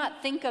 do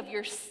not think of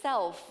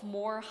yourself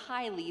more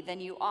highly than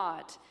you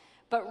ought,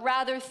 but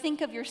rather think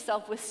of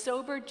yourself with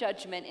sober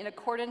judgment in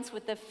accordance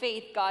with the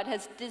faith God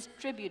has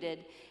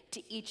distributed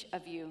to each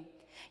of you."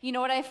 You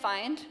know what I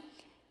find?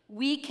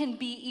 We can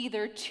be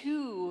either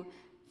too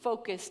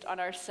focused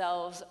on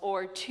ourselves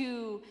or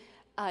too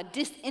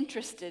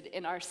disinterested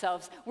in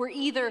ourselves. We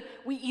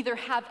either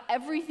have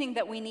everything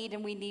that we need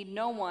and we need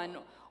no one,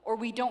 or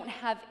we don't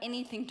have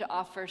anything to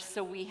offer,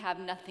 so we have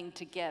nothing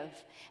to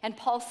give. And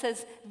Paul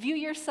says, view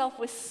yourself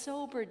with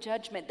sober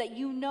judgment, that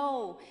you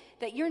know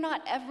that you're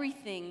not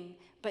everything,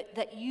 but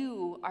that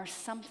you are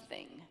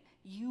something.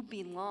 You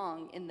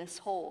belong in this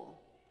whole.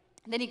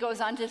 Then he goes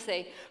on to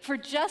say, "For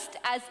just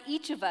as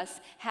each of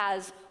us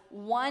has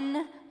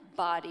one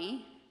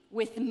body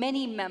with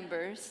many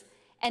members,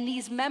 and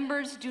these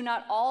members do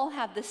not all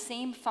have the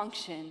same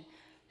function,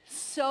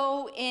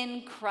 so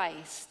in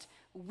Christ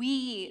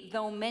we,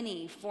 though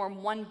many,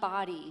 form one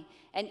body,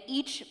 and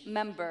each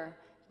member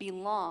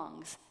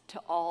belongs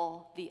to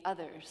all the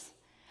others."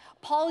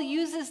 Paul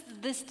uses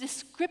this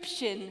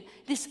description,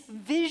 this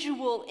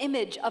visual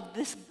image of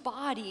this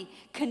body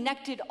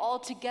connected all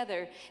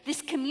together,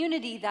 this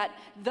community that,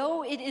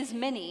 though it is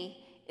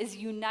many, is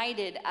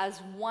united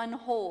as one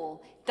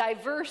whole,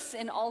 diverse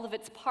in all of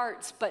its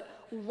parts, but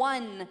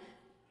one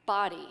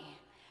body.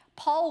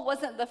 Paul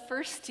wasn't the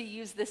first to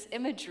use this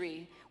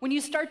imagery. When you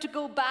start to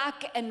go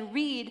back and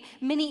read,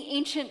 many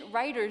ancient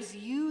writers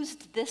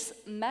used this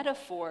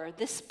metaphor,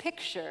 this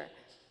picture.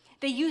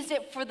 They used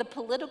it for the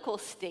political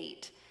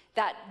state,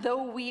 that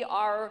though we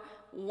are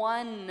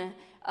one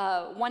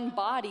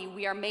body,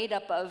 we are made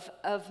up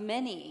of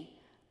many.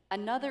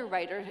 Another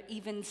writer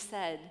even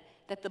said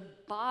that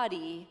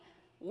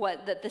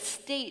that the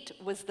state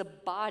was the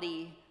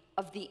body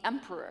of the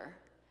emperor.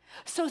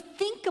 So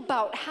think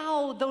about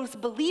how those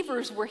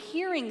believers were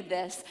hearing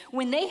this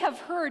when they have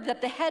heard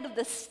that the head of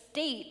the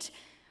state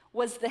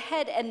was the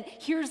head, and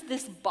here's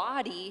this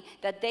body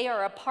that they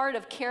are a part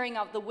of carrying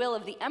out the will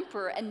of the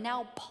emperor, and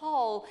now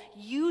Paul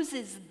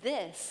uses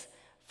this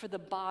for the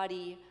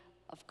body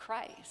of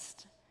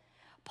Christ.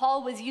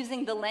 Paul was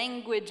using the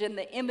language and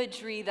the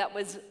imagery that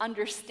was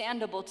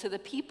understandable to the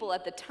people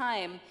at the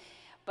time.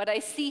 But I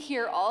see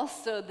here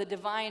also the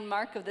divine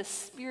mark of the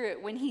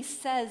Spirit when he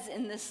says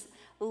in this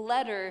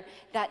letter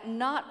that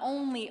not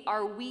only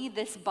are we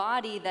this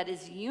body that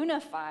is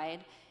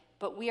unified,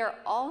 but we are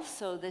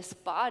also this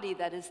body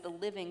that is the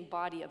living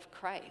body of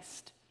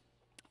Christ.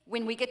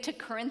 When we get to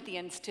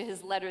Corinthians, to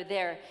his letter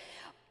there,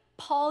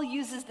 Paul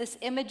uses this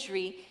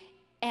imagery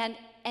and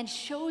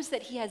shows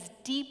that he has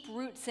deep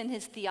roots in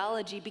his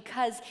theology,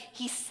 because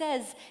he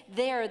says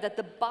there that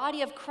the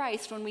body of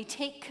Christ, when we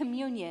take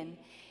communion,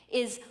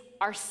 is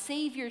our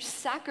Savior's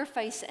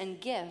sacrifice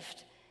and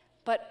gift,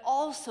 but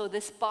also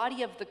this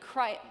body of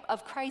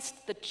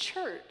Christ, the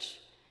church.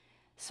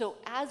 So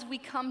as we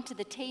come to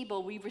the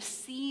table, we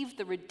receive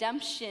the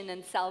redemption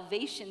and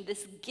salvation,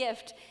 this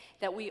gift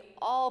that we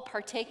all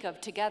partake of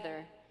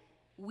together.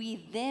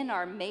 We then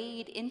are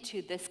made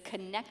into this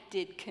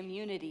connected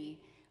community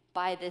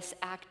by this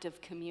act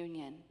of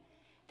communion,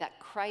 that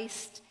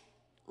Christ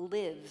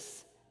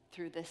lives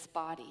through this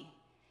body.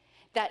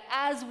 That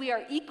as we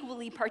are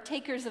equally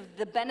partakers of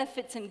the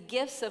benefits and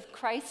gifts of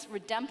Christ's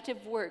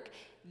redemptive work,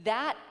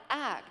 that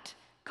act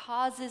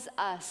causes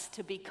us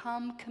to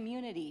become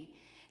community.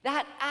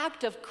 That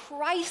act of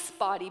Christ's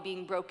body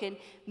being broken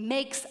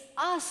makes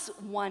us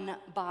one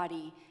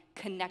body,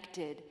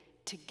 connected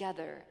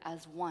together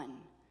as one.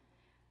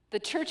 The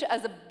church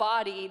as a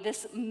body,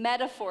 this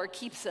metaphor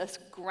keeps us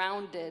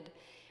grounded.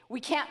 We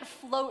can't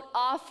float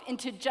off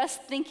into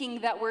just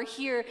thinking that we're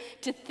here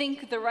to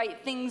think the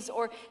right things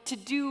or to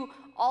do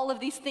all of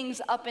these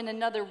things up in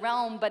another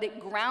realm, but it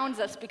grounds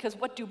us because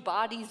what do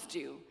bodies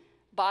do?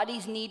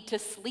 Bodies need to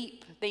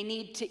sleep, they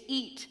need to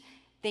eat,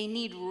 they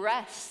need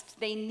rest,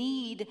 they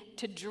need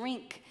to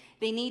drink,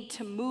 they need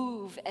to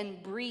move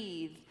and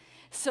breathe.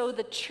 So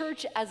the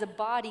church as a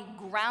body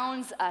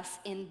grounds us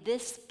in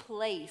this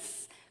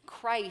place,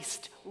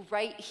 Christ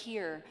right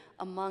here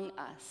among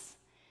us.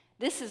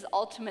 This is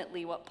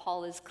ultimately what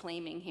Paul is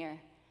claiming here.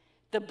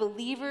 The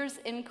believers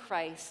in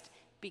Christ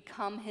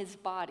become his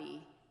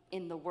body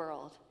in the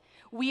world.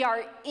 We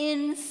are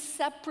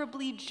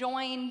inseparably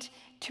joined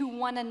to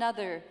one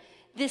another.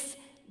 This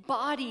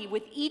body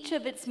with each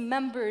of its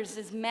members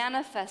is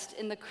manifest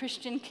in the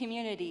Christian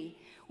community.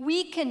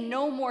 We can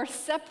no more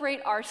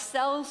separate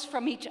ourselves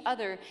from each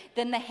other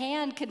than the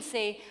hand can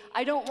say,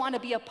 I don't want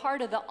to be a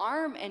part of the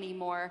arm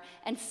anymore,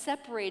 and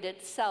separate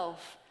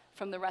itself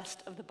from the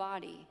rest of the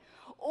body.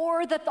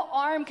 Or that the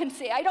arm can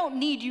say, I don't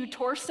need you,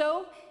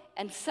 torso,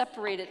 and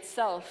separate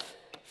itself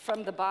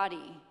from the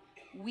body.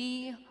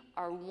 We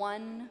are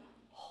one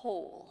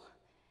whole.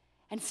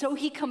 And so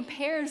he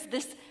compares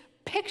this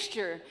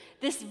picture,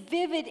 this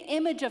vivid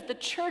image of the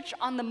church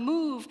on the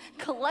move,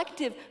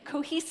 collective,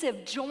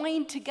 cohesive,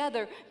 joined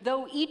together,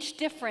 though each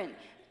different,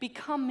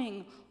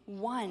 becoming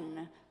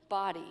one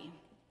body.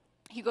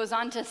 He goes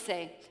on to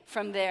say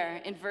from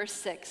there in verse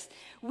 6,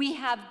 we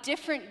have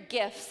different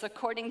gifts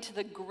according to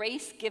the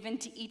grace given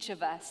to each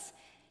of us.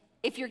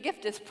 If your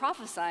gift is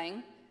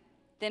prophesying,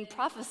 then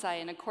prophesy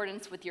in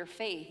accordance with your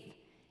faith.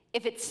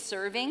 If it's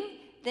serving,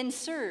 then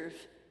serve.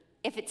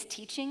 If it's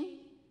teaching,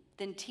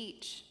 then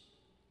teach.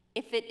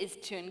 If it is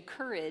to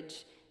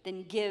encourage,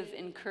 then give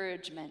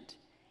encouragement.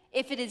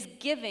 If it is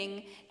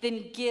giving,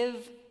 then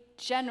give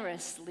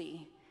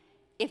generously.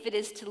 If it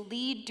is to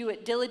lead, do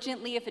it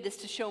diligently. If it is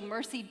to show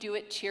mercy, do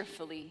it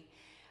cheerfully.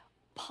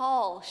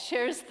 Paul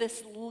shares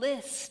this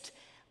list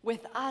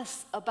with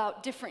us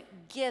about different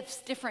gifts,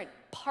 different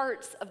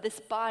parts of this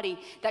body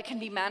that can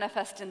be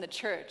manifest in the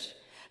church.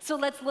 So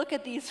let's look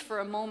at these for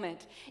a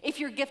moment. If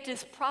your gift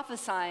is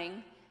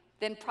prophesying,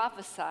 then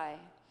prophesy.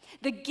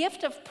 The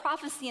gift of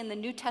prophecy in the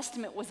New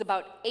Testament was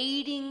about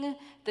aiding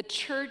the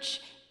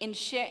church in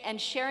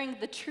sharing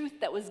the truth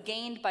that was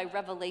gained by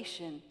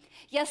revelation.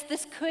 Yes,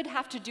 this could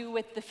have to do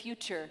with the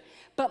future,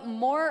 but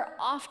more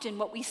often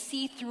what we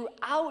see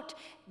throughout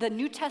the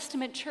New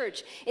Testament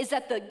church is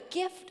that the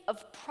gift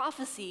of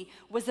prophecy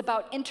was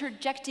about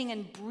interjecting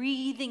and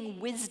breathing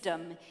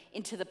wisdom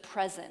into the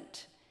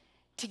present,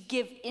 to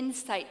give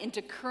insight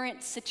into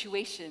current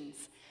situations.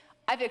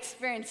 I've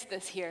experienced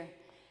this here.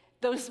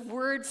 Those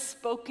words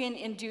spoken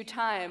in due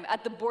time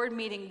at the board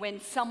meeting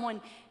when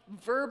someone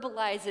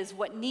verbalizes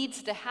what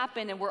needs to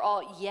happen and we're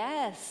all,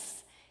 yes.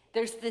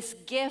 There's this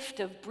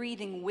gift of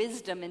breathing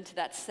wisdom into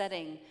that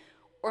setting.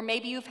 Or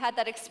maybe you've had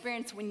that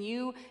experience when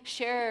you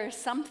share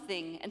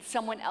something and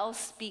someone else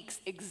speaks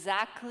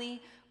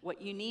exactly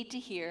what you need to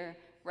hear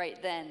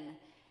right then.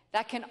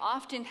 That can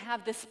often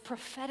have this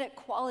prophetic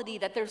quality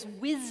that there's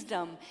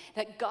wisdom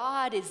that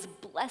God is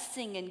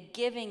blessing and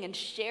giving and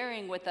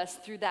sharing with us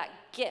through that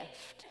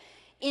gift.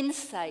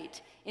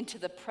 Insight into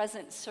the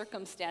present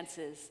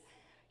circumstances.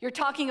 You're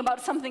talking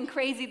about something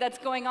crazy that's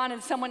going on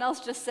and someone else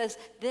just says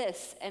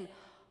this and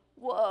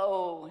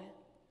whoa,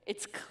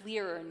 it's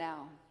clearer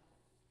now.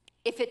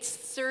 If it's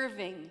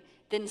serving,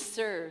 then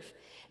serve.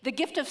 The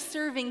gift of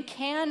serving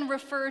can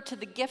refer to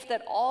the gift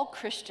that all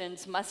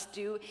Christians must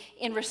do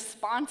in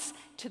response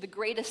to the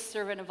greatest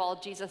servant of all,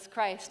 Jesus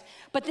Christ.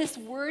 But this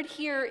word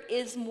here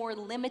is more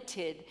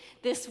limited.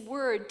 This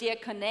word,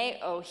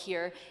 diakoneo,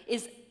 here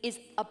is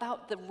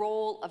about the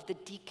role of the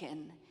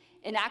deacon.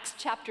 In Acts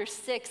chapter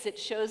 6, it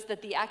shows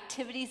that the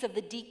activities of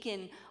the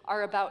deacon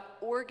are about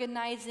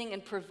organizing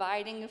and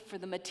providing for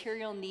the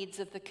material needs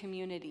of the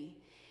community.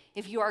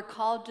 If you are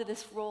called to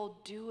this role,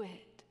 do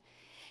it.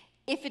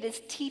 If it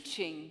is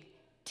teaching,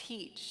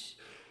 teach.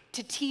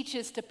 To teach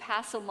is to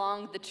pass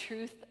along the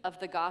truth of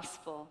the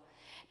gospel.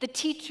 The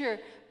teacher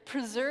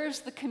preserves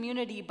the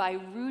community by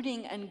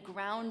rooting and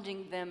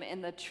grounding them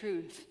in the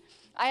truth.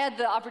 I had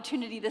the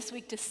opportunity this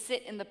week to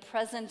sit in the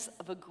presence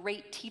of a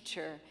great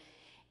teacher.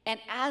 And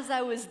as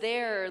I was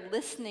there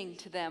listening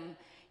to them,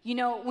 you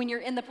know, when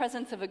you're in the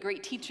presence of a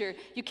great teacher,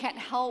 you can't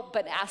help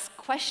but ask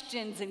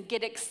questions and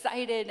get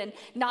excited and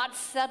not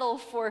settle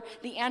for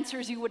the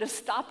answers you would have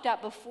stopped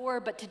at before,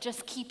 but to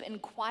just keep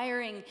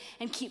inquiring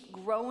and keep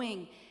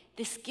growing.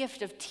 This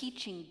gift of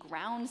teaching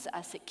grounds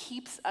us. It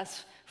keeps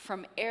us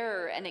from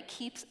error, and it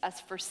keeps us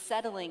from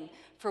settling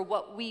for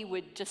what we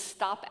would just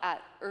stop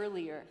at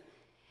earlier.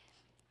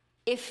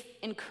 If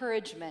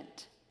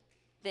encouragement,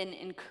 then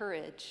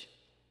encourage.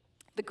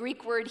 The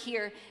Greek word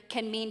here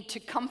can mean to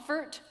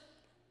comfort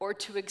or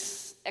to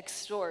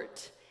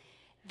exhort.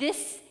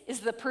 This is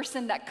the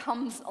person that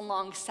comes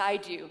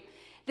alongside you.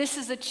 This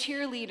is a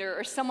cheerleader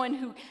or someone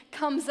who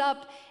comes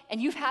up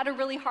and you've had a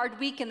really hard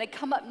week and they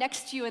come up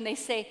next to you and they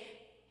say,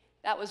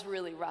 that was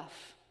really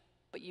rough,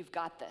 but you've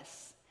got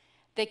this.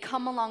 They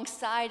come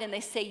alongside and they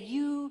say,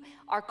 you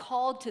are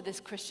called to this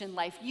Christian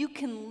life. You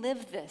can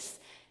live this.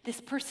 This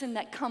person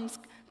that comes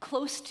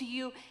close to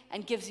you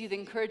and gives you the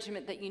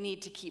encouragement that you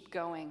need to keep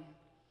going.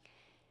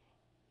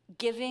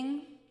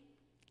 Giving,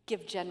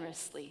 give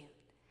generously.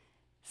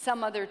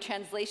 Some other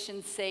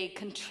translations say,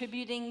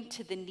 contributing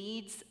to the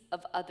needs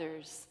of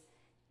others,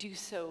 do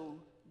so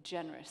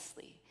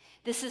generously.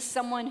 This is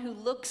someone who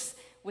looks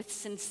with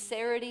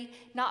sincerity,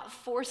 not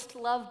forced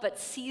love, but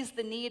sees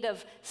the need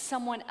of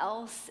someone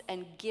else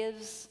and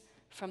gives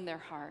from their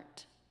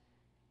heart.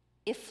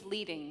 If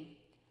leading,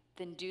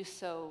 then do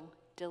so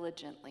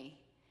diligently.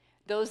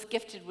 Those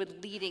gifted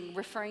with leading,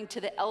 referring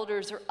to the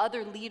elders or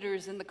other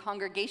leaders in the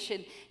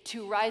congregation,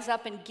 to rise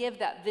up and give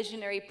that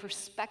visionary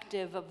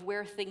perspective of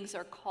where things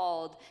are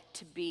called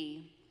to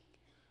be.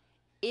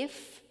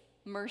 If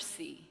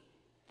mercy,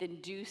 then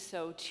do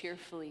so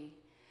cheerfully.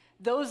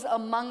 Those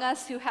among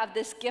us who have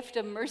this gift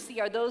of mercy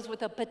are those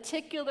with a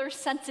particular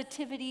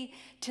sensitivity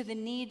to the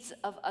needs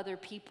of other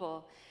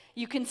people.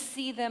 You can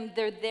see them,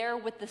 they're there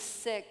with the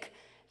sick,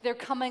 they're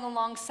coming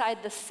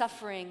alongside the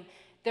suffering,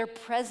 they're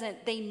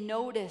present, they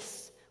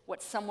notice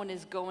what someone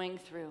is going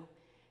through.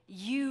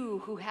 You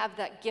who have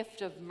that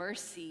gift of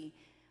mercy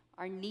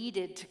are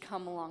needed to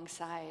come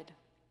alongside.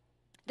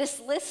 This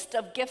list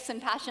of gifts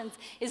and passions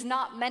is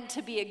not meant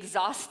to be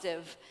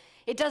exhaustive.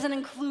 It doesn't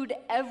include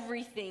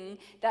everything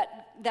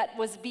that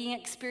was being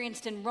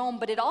experienced in Rome,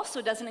 but it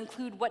also doesn't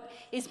include what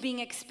is being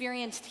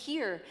experienced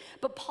here.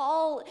 But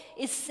Paul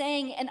is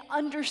saying and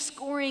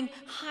underscoring,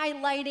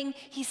 highlighting,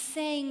 he's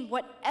saying,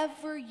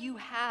 whatever you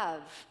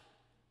have,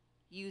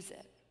 use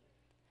it.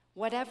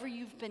 Whatever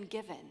you've been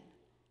given,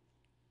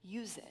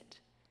 use it.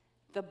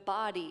 The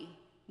body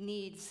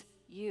needs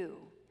you.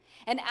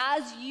 And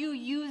as you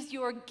use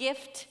your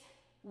gift,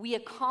 we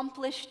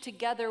accomplish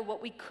together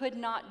what we could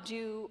not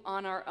do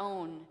on our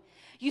own.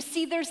 You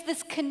see, there's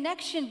this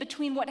connection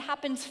between what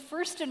happens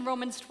first in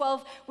Romans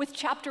 12 with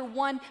chapter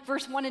 1,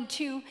 verse 1 and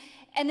 2,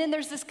 and then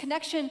there's this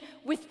connection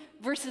with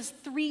verses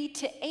 3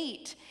 to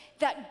 8,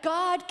 that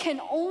God can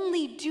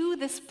only do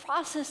this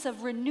process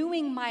of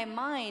renewing my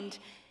mind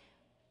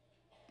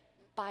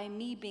by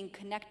me being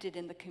connected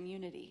in the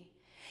community.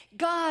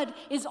 God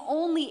is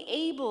only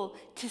able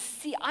to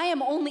see, I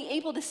am only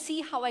able to see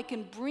how I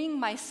can bring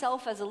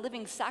myself as a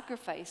living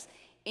sacrifice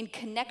in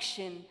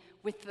connection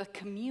with the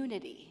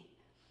community.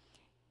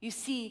 You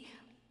see,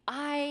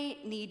 I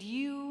need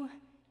you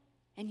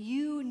and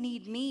you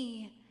need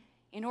me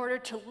in order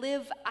to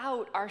live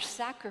out our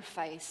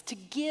sacrifice, to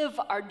give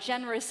our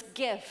generous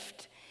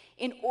gift.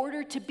 In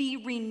order to be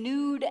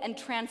renewed and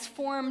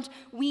transformed,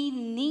 we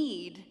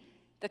need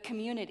the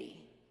community.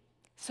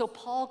 So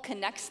Paul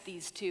connects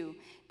these two,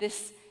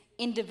 this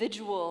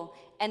individual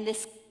and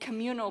this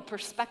communal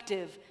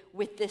perspective,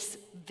 with this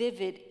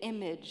vivid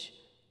image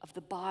of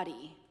the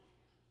body.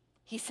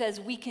 He says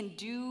we can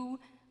do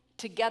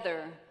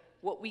together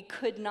what we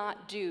could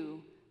not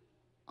do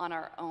on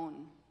our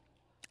own.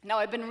 Now,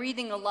 I've been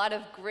reading a lot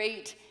of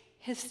great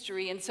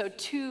history, and so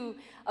two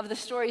of the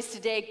stories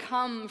today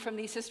come from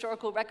these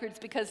historical records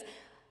because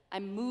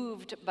I'm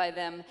moved by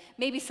them.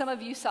 Maybe some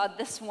of you saw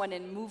this one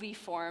in movie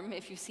form,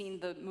 if you've seen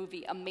the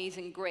movie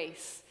Amazing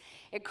Grace.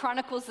 It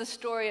chronicles the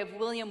story of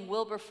William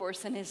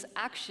Wilberforce and his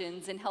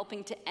actions in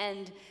helping to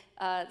end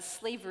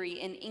slavery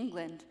in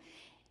England.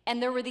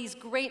 And there were these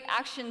great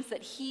actions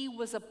that he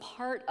was a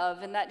part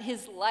of, and that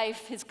his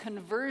life, his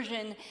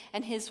conversion,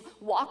 and his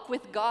walk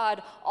with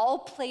God all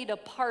played a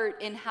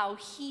part in how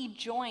he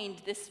joined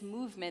this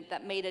movement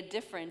that made a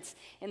difference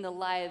in the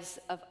lives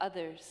of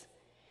others.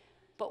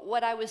 But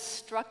what I was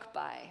struck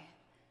by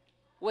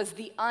was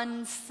the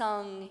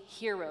unsung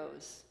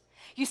heroes.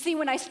 You see,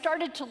 when I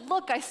started to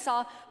look, I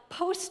saw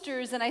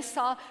posters and I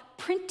saw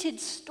printed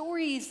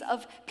stories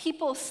of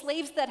people,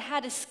 slaves that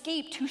had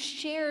escaped, who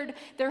shared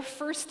their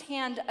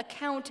firsthand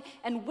account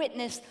and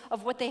witness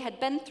of what they had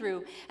been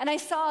through. And I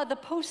saw the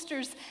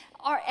posters,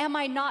 Am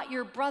I Not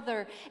Your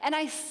Brother? And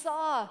I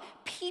saw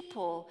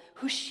people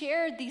who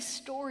shared these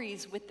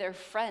stories with their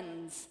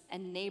friends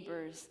and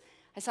neighbors.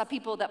 I saw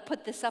people that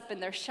put this up in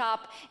their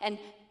shop, and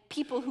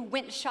people who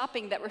went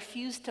shopping that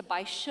refused to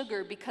buy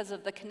sugar because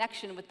of the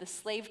connection with the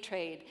slave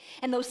trade.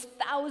 And those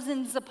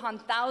thousands upon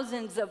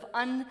thousands of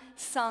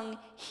unsung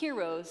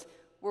heroes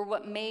were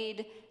what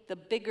made the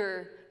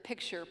bigger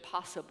picture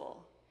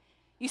possible.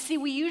 You see,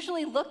 we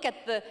usually look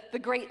at the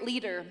great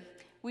leader.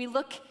 We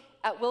look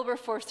at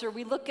Wilberforce, or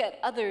we look at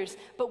others,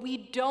 but we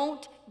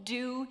don't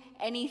do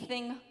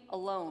anything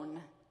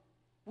alone.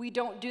 We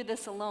don't do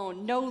this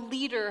alone. No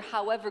leader,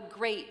 however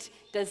great,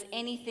 does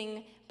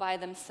anything by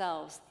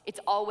themselves. It's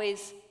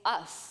always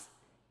us.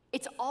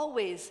 It's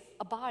always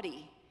a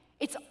body.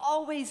 It's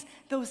always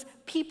those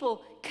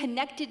people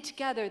connected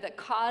together that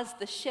cause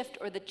the shift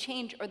or the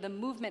change or the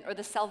movement or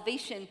the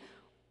salvation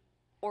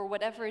or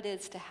whatever it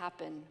is to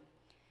happen.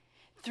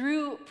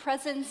 Through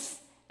presence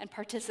and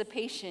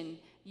participation,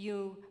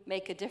 you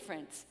make a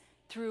difference.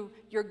 through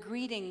your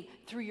greeting,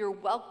 through your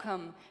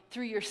welcome,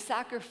 through your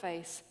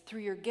sacrifice,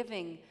 through your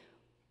giving.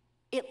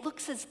 It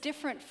looks as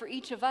different for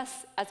each of us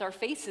as our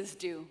faces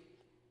do.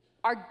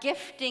 Our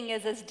gifting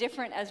is as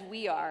different as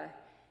we are,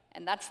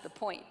 and that's the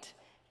point,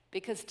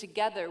 because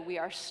together we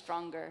are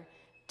stronger.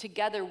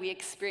 Together we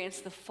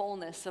experience the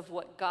fullness of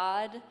what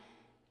God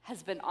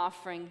has been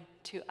offering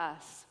to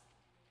us.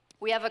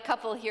 We have a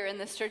couple here in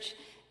this church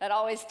that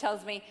always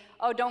tells me,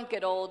 oh, don't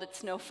get old,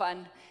 it's no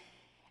fun.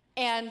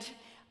 And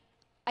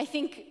I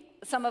think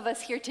some of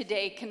us here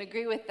today can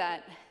agree with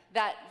that.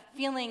 That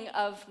feeling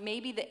of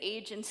maybe the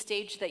age and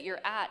stage that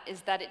you're at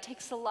is that it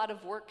takes a lot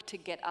of work to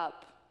get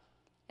up,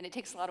 and it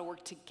takes a lot of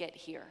work to get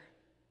here.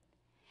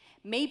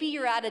 Maybe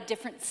you're at a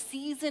different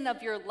season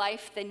of your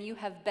life than you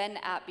have been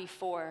at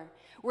before.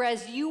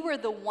 Whereas you were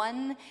the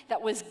one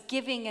that was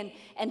giving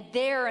and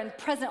there and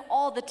present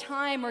all the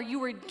time, or you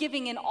were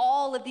giving in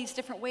all of these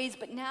different ways,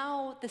 but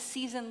now the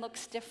season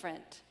looks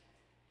different.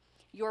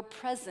 Your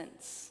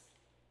presence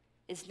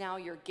is now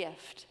your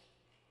gift,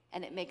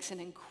 and it makes an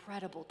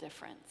incredible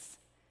difference.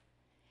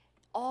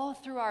 All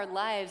through our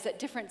lives, at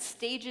different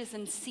stages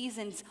and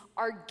seasons,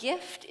 our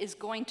gift is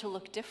going to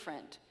look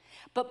different.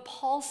 But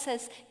Paul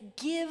says,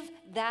 give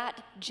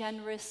that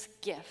generous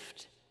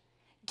gift.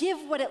 Give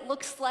what it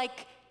looks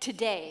like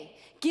today.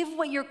 Give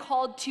what you're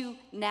called to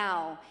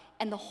now.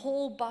 And the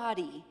whole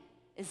body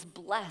is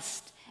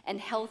blessed and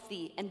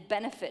healthy and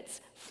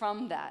benefits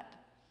from that.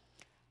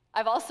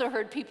 I've also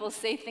heard people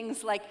say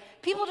things like,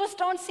 people just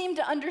don't seem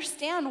to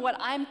understand what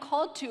I'm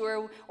called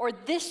to, or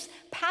this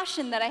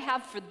passion that I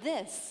have for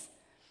this.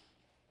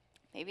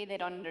 Maybe they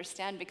don't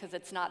understand because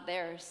it's not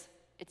theirs,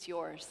 it's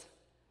yours.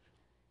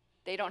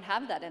 They don't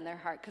have that in their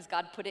heart because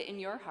God put it in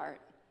your heart.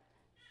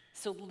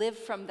 So live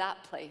from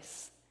that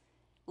place.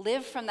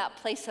 Live from that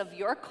place of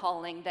your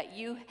calling that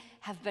you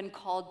have been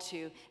called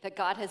to, that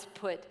God has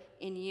put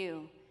in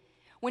you.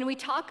 When we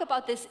talk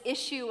about this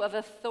issue of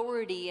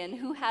authority and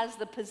who has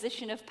the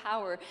position of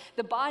power,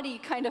 the body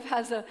kind of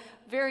has a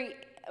very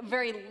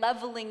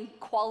leveling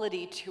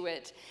quality to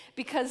it,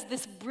 because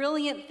this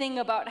brilliant thing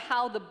about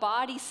how the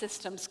body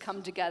systems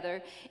come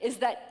together is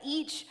that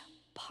each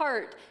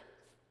part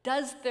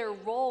does their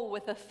role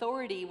with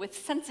authority, with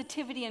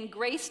sensitivity and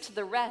grace to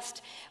the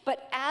rest.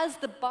 But as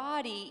the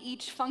body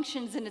each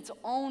functions in its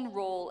own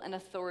role and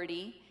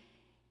authority,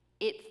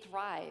 it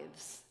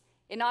thrives.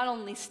 It not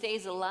only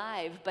stays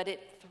alive, but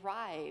it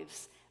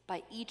thrives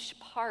by each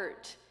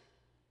part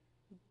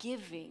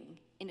giving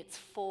in its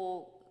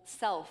full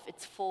self,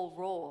 its full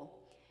role.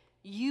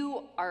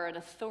 You are an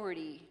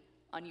authority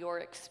on your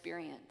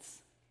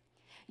experience.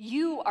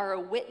 You are a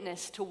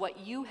witness to what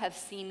you have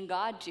seen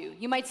God do.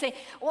 You might say,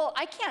 well,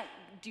 I can't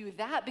do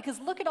that because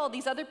look at all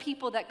these other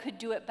people that could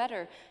do it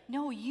better.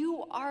 No,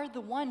 you are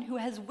the one who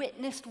has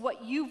witnessed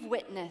what you've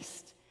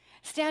witnessed.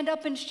 Stand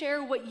up and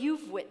share what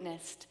you've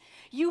witnessed.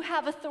 You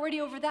have authority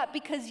over that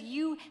because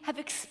you have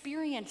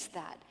experienced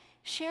that.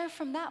 Share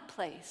from that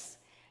place.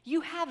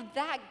 You have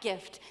that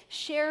gift.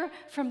 Share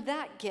from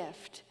that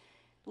gift.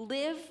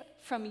 Live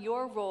from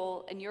your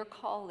role and your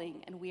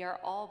calling, and we are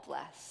all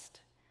blessed.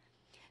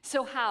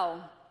 So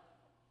how?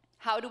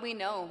 How do we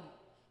know?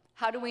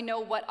 How do we know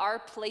what our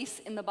place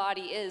in the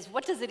body is?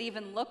 What does it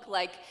even look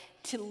like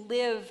to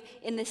live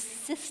in this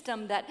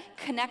system that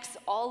connects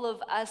all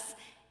of us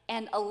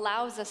and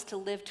allows us to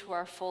live to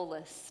our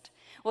fullest?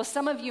 Well,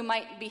 some of you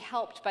might be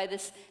helped by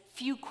this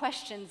few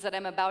questions that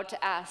I'm about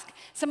to ask.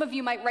 Some of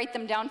you might write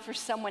them down for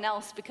someone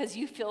else because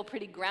you feel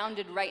pretty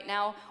grounded right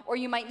now, or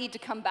you might need to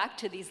come back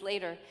to these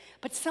later.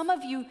 But some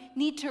of you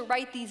need to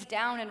write these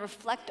down and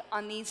reflect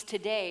on these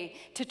today,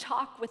 to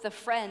talk with a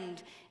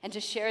friend and to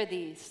share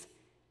these.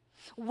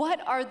 What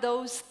are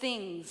those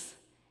things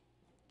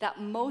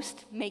that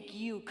most make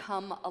you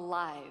come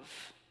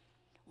alive?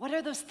 What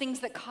are those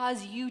things that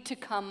cause you to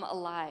come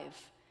alive?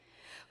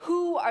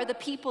 Who are the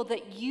people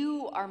that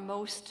you are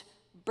most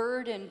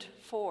burdened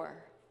for?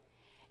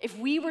 If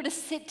we were to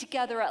sit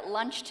together at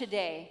lunch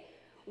today,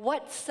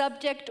 what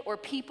subject or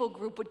people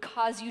group would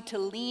cause you to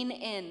lean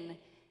in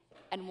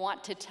and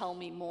want to tell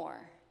me more?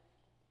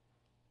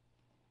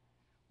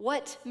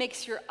 What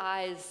makes your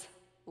eyes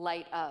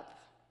light up?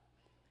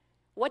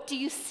 What do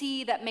you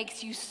see that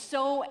makes you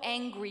so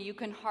angry you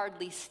can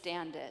hardly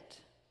stand it?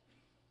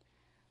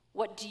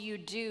 What do you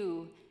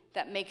do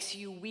that makes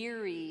you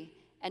weary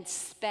and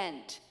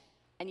spent,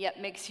 and yet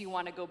makes you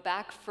want to go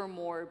back for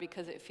more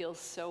because it feels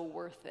so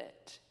worth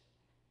it?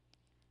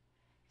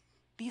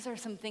 These are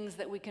some things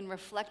that we can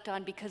reflect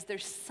on because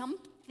there's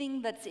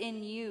something that's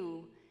in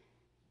you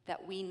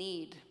that we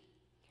need.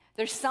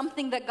 There's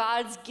something that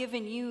God's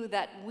given you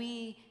that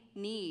we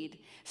need.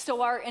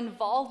 So our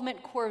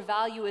involvement core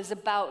value is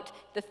about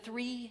the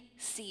 3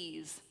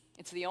 C's.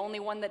 It's the only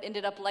one that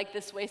ended up like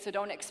this way, so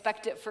don't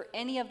expect it for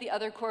any of the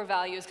other core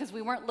values, because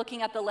we weren't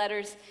looking at the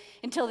letters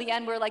until the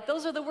end. We're like,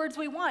 those are the words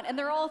we want, and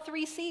they're all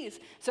 3 C's.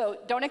 So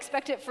don't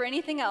expect it for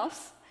anything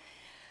else.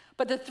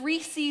 But the 3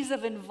 C's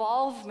of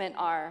involvement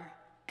are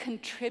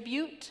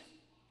contribute,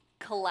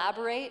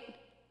 collaborate,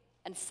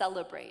 and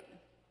celebrate.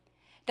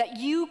 That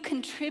you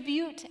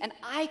contribute and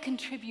I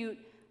contribute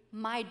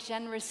my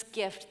generous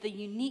gift, the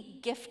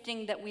unique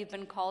gifting that we've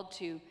been called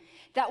to.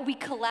 That we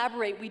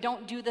collaborate. We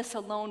don't do this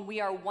alone. We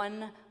are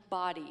one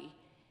body.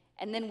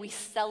 And then we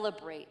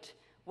celebrate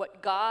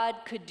what God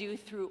could do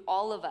through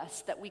all of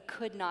us that we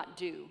could not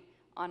do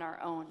on our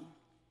own.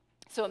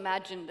 So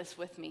imagine this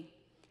with me.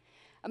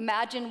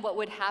 Imagine what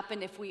would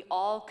happen if we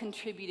all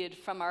contributed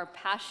from our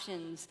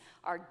passions,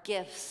 our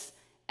gifts,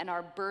 and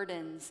our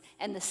burdens,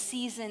 and the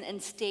season and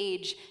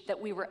stage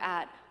that we were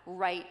at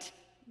right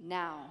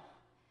now.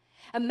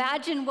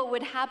 Imagine what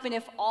would happen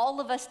if all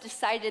of us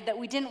decided that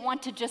we didn't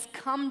want to just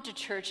come to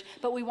church,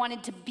 but we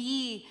wanted to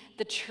be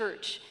the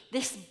church,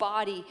 this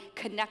body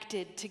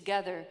connected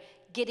together,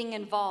 getting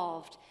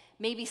involved.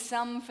 Maybe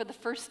some for the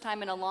first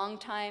time in a long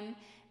time,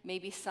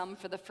 maybe some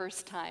for the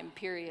first time,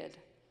 period.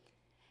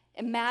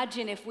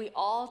 Imagine if we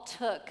all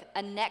took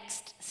a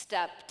next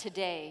step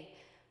today.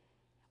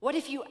 What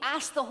if you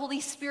asked the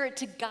Holy Spirit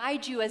to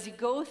guide you as you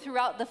go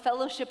throughout the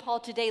fellowship hall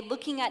today,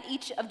 looking at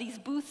each of these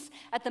booths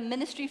at the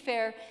ministry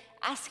fair,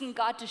 asking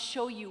God to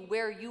show you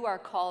where you are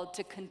called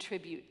to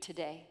contribute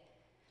today?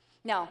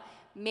 Now,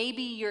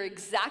 maybe you're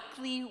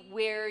exactly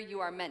where you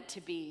are meant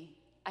to be.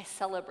 I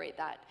celebrate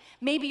that.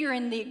 Maybe you're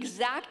in the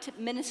exact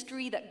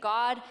ministry that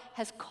God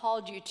has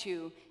called you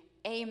to.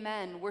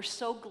 Amen. We're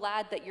so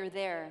glad that you're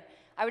there.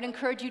 I would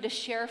encourage you to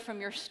share from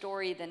your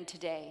story then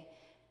today,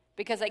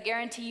 because I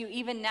guarantee you,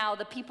 even now,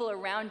 the people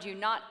around you,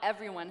 not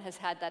everyone has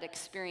had that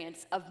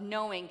experience of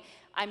knowing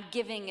I'm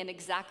giving in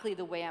exactly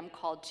the way I'm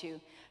called to.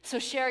 So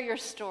share your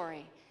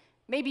story.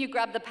 Maybe you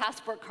grab the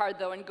passport card,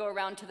 though, and go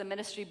around to the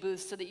ministry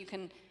booth so that you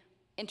can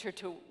enter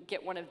to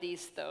get one of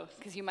these, though,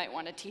 because you might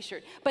want a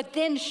t-shirt. But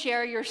then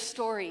share your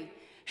story.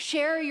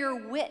 Share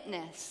your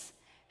witness.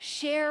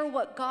 Share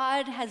what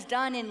God has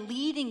done in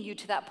leading you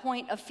to that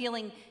point of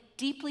feeling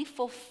deeply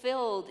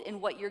fulfilled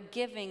in what you're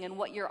giving and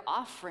what you're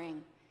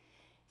offering.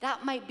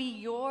 That might be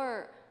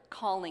your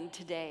calling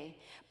today.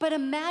 But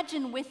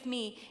imagine with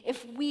me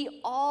if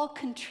we all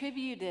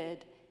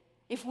contributed,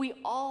 if we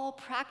all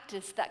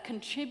practiced that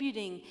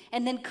contributing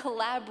and then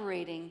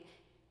collaborating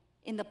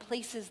in the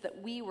places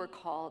that we were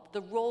called,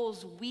 the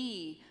roles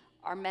we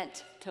are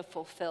meant to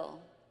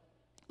fulfill.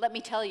 Let me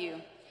tell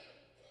you,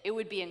 it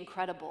would be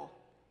incredible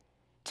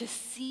to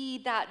see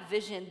that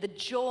vision, the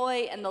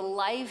joy and the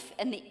life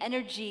and the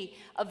energy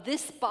of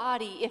this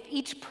body if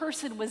each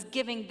person was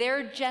giving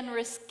their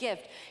generous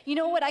gift. You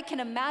know what I can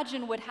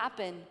imagine would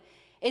happen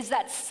is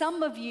that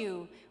some of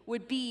you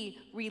would be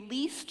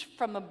released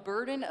from a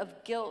burden of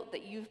guilt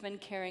that you've been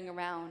carrying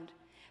around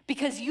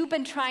because you've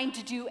been trying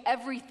to do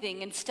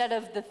everything instead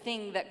of the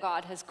thing that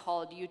God has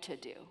called you to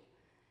do.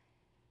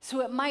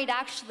 So it might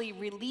actually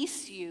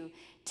release you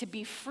to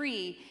be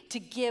free to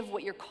give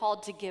what you're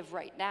called to give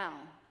right now.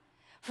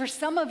 For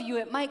some of you,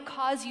 it might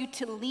cause you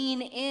to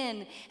lean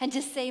in and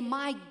to say,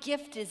 my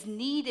gift is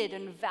needed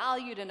and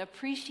valued and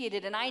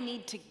appreciated, and I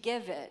need to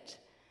give it.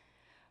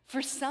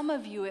 For some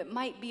of you, it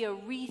might be a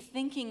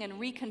rethinking and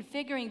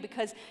reconfiguring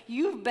because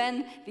you've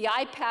been the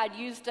iPad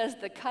used as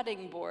the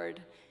cutting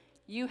board.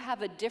 You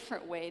have a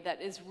different way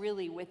that is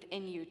really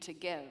within you to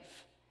give.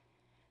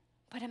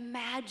 But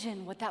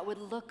imagine what that would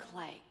look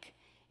like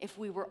if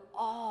we were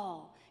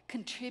all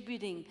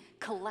contributing,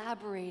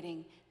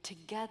 collaborating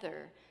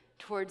together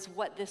towards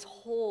what this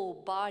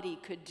whole body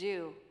could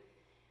do.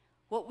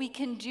 What we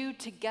can do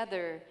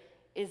together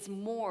is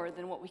more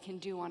than what we can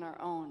do on our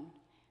own.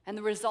 And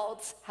the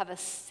results have a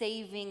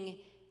saving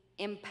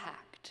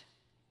impact.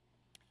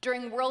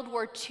 During World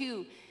War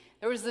II,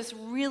 there was this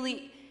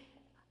really,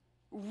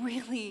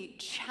 really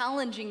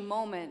challenging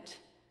moment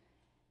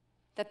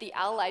that the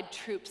Allied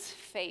troops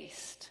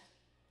faced.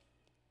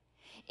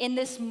 In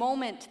this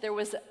moment,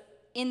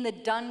 in the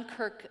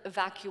Dunkirk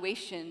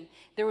evacuation,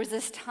 there was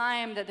this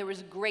time that there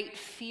was great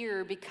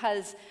fear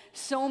because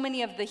so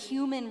many of the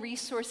human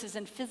resources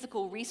and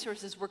physical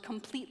resources were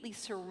completely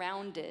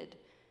surrounded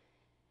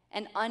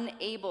and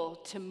unable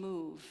to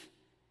move.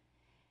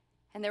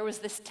 And there was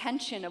this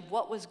tension of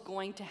what was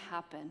going to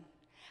happen.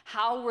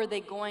 How were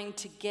they going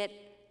to get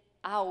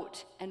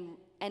out and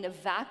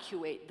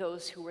evacuate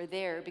those who were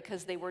there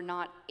because they were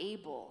not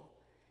able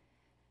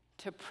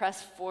to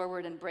press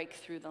forward and break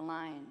through the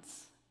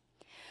lines?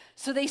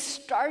 So they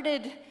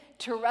started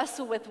to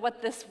wrestle with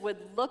what this would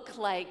look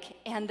like,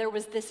 and there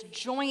was this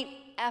joint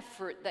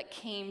effort that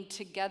came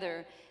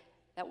together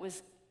that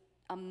was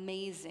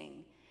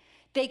amazing.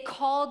 They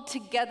called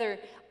together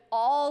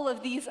all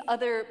of these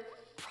other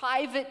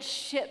private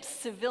ships,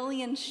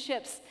 civilian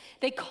ships.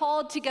 They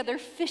called together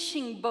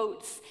fishing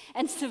boats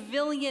and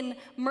civilian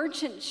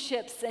merchant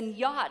ships and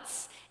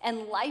yachts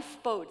and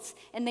lifeboats,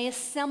 and they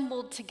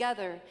assembled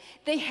together.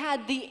 They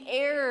had the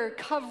air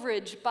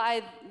coverage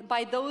by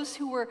those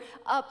who were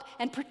up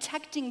and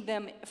protecting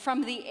them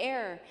from the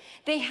air.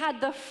 They had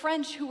the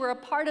French who were a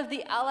part of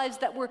the Allies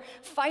that were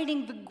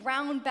fighting the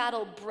ground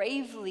battle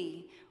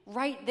bravely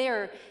right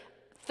there.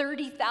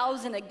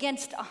 30,000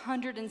 against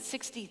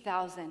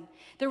 160,000.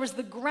 There was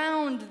the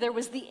ground, there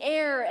was the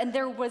air, and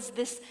there was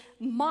this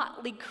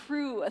motley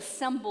crew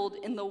assembled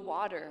in the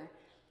water.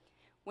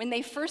 When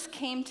they first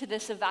came to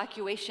this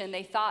evacuation,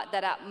 they thought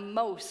that at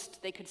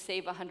most they could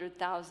save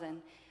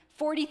 100,000.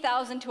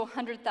 40,000 to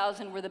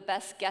 100,000 were the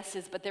best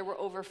guesses, but there were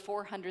over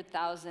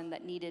 400,000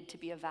 that needed to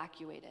be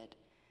evacuated.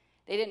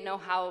 They didn't know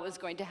how it was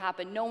going to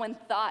happen. No one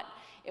thought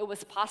it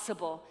was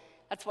possible.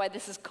 That's why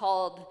this is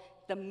called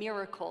the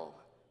miracle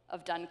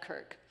of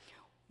Dunkirk.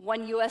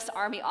 One U.S.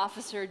 Army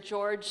officer,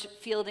 George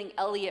Fielding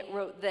Eliot,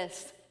 wrote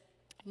this: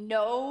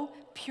 "No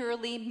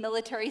purely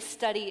military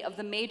study of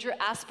the major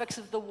aspects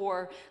of the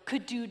war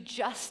could do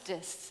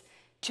justice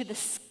to the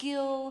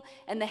skill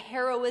and the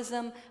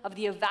heroism of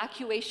the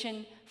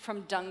evacuation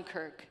from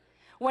Dunkirk,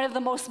 one of the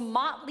most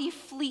motley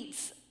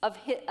fleets of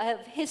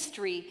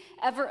history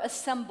ever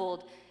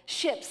assembled.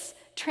 Ships,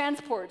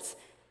 transports,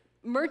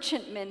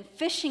 merchantmen,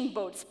 fishing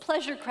boats,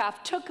 pleasure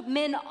craft took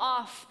men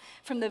off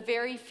from the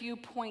very few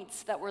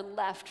points that were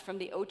left from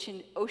the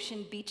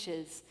ocean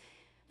beaches,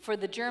 for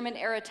the German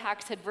air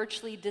attacks had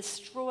virtually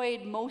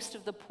destroyed most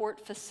of the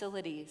port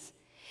facilities.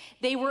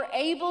 They were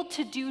able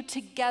to do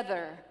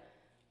together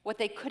what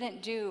they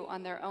couldn't do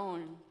on their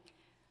own.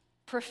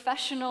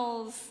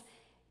 Professionals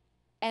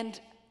and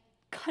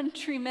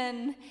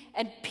countrymen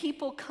and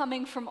people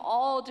coming from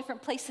all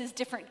different places,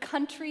 different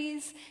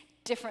countries,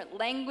 different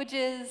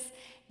languages,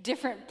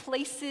 different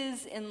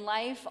places in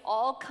life,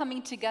 all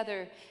coming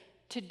together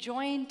to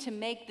join to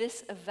make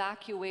this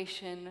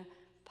evacuation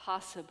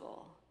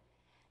possible.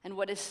 And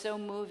what is so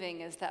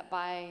moving is that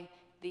by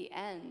the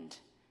end,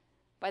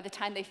 by the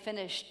time they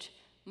finished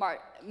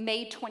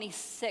May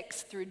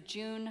 26th through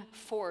June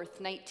 4th,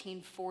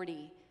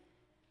 1940,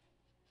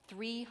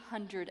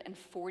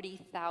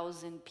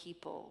 340,000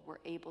 people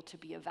were able to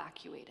be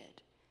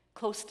evacuated.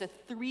 Close to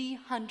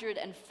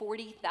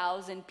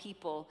 340,000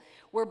 people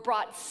were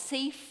brought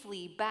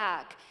safely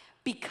back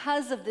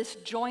because of this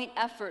joint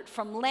effort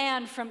from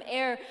land, from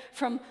air,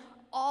 from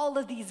all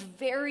of these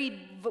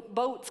varied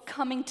boats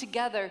coming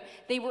together.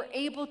 They were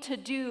able to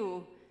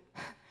do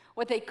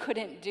what they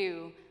couldn't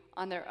do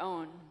on their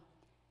own.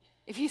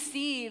 If you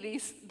see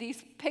these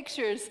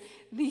pictures,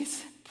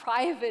 these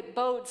private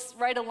boats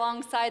right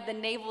alongside the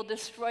naval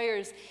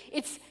destroyers,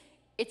 it's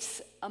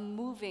a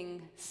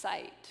moving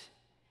sight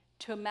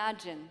to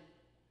imagine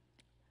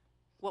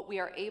what we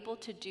are able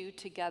to do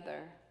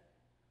together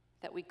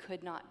that we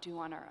could not do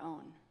on our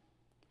own.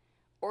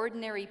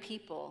 Ordinary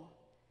people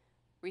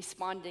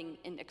responding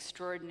in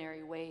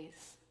extraordinary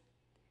ways.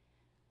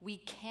 We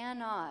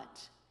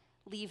cannot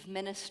leave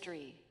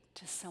ministry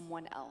to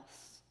someone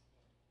else.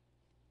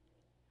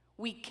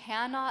 We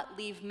cannot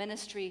leave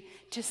ministry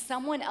to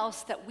someone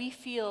else that we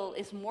feel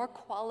is more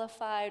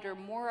qualified or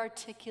more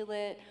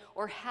articulate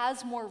or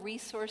has more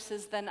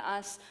resources than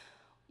us.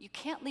 You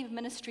can't leave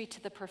ministry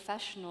to the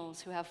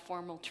professionals who have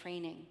formal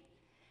training.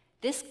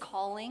 This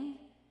calling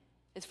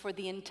is for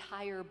the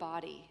entire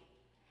body.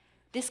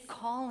 This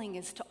calling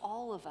is to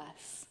all of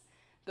us.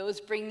 Those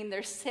bringing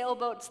their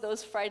sailboats,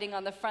 those fighting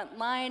on the front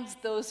lines,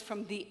 those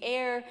from the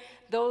air,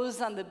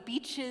 those on the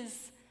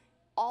beaches,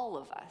 all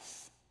of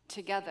us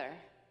together.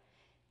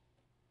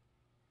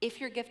 If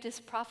your gift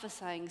is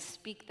prophesying,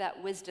 speak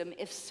that wisdom.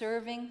 If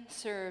serving,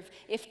 serve.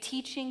 If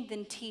teaching,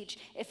 then teach.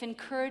 If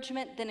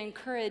encouragement, then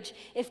encourage.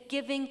 If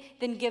giving,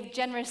 then give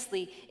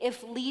generously.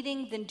 If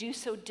leading, then do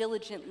so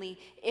diligently.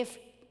 If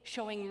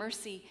showing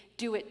mercy,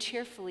 do it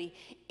cheerfully.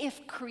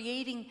 If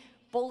creating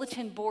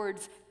bulletin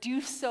boards,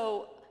 do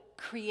so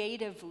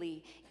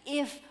creatively.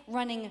 If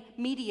running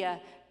media,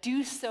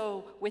 do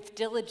so with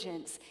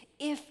diligence.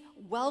 If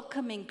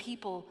welcoming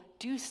people,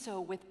 do so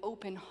with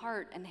open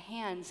heart and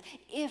hands.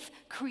 If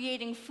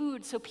creating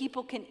food so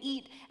people can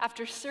eat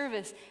after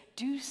service,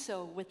 do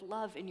so with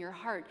love in your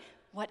heart.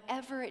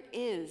 Whatever it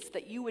is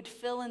that you would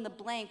fill in the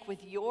blank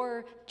with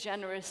your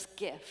generous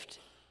gift,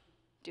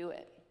 do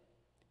it.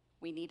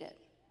 We need it.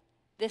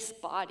 This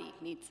body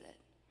needs it.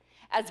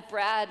 As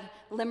Brad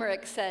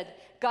Limerick said,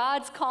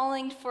 God's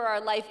calling for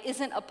our life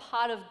isn't a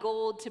pot of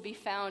gold to be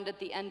found at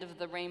the end of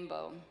the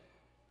rainbow.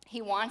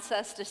 He wants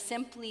us to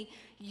simply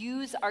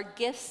use our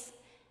gifts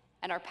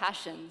and our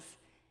passions,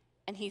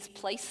 and he's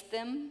placed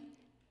them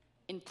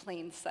in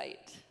plain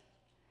sight.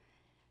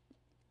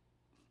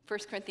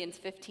 1 Corinthians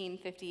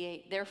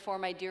 15:58, therefore,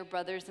 my dear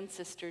brothers and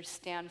sisters,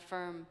 stand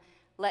firm.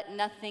 Let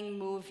nothing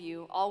move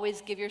you.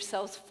 Always give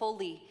yourselves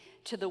fully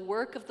to the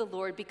work of the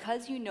Lord,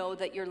 because you know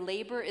that your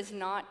labor is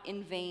not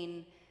in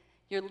vain.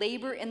 Your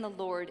labor in the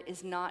Lord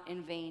is not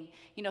in vain.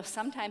 You know,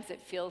 sometimes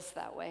it feels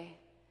that way.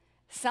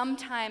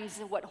 Sometimes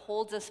what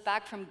holds us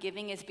back from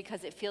giving is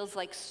because it feels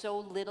like so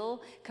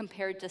little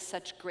compared to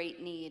such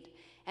great need.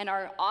 And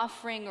our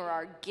offering or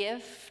our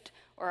gift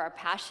or our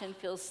passion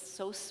feels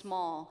so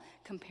small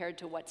compared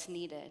to what's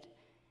needed.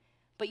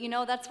 But you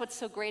know, that's what's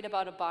so great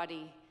about a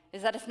body,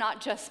 is that it's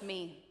not just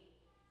me.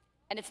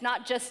 And it's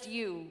not just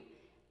you,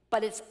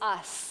 but it's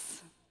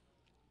us,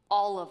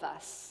 all of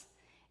us.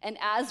 And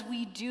as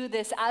we do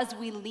this, as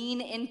we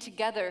lean in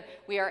together,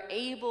 we are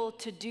able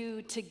to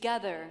do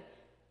together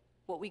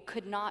what we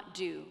could not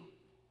do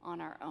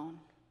on our own.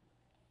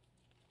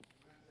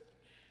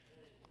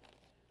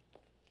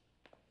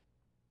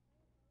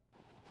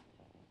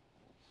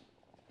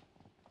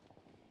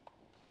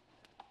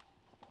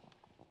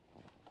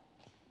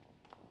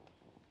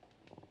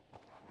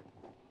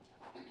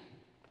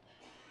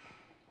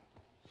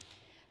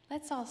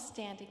 Let's all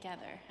stand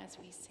together as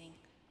we sing.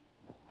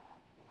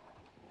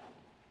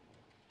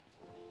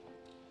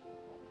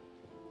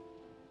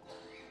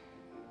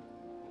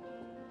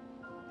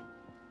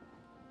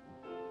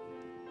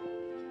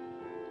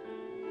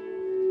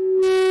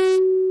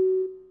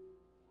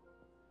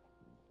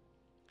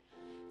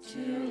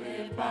 To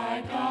live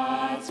by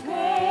God's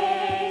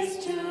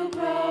grace, to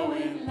grow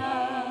in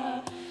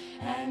love,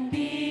 and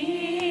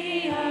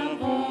be a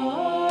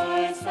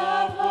voice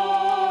of hope.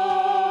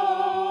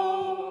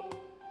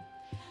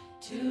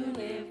 To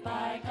live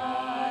by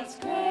God's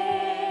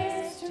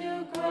grace,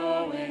 to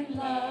grow in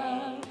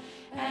love,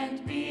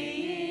 and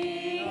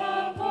be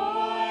a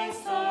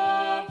voice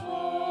of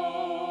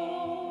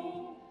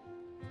hope.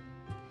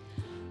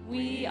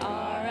 We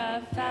are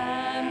a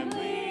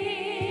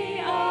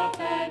family,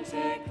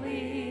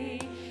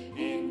 authentically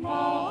in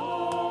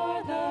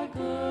for the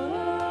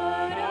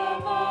good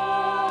of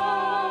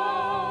all.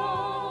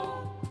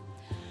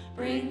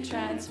 Bring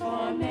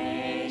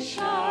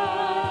transformation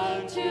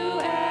to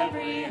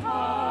every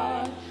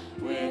heart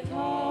with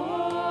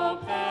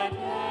hope that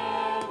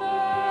never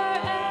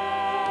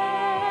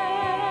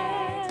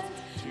ends.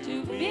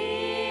 To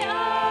be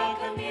a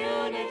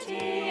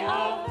community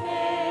of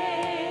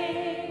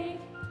faith.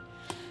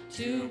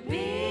 To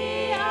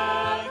be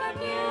a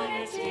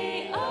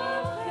community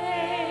of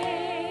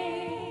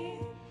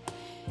faith,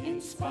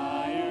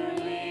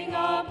 inspiring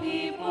all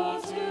people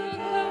to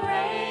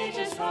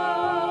courageous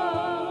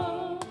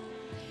hope,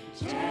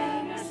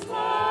 generous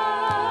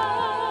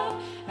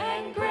love,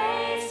 and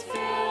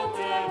grace-filled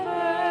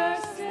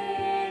diversity.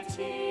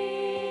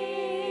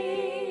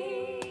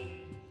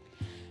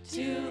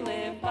 To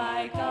live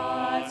by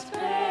God's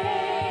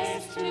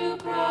grace, to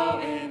grow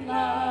in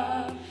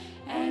love,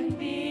 and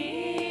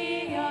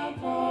be a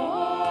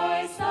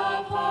voice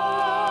of hope.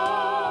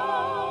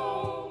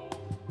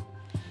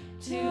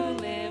 To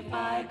live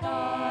by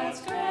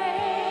God's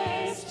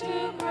grace,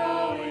 to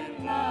grow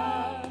in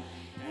love,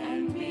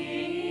 and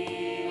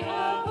be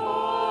a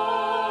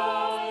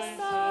voice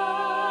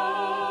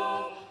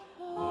of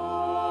hope.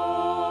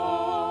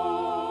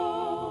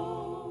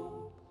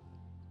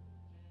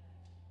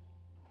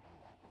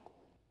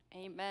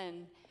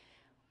 Amen.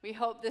 We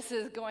hope this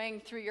is going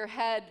through your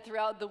head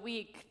throughout the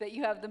week, that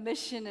you have the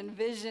mission and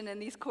vision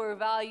and these core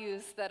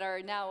values that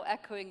are now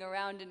echoing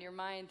around in your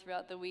mind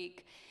throughout the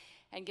week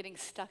and getting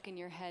stuck in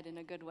your head in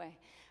a good way.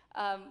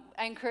 I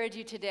encourage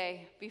you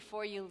today,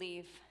 before you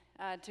leave,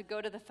 to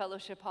go to the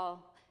fellowship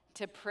hall,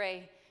 to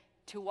pray,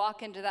 to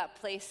walk into that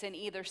place and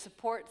either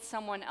support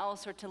someone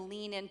else or to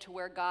lean into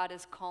where God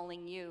is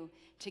calling you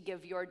to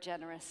give your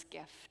generous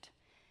gift.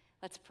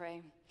 Let's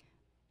pray.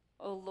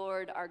 Oh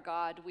Lord, our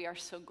God, we are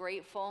so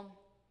grateful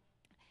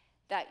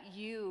that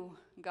you,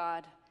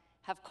 God,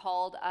 have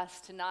called us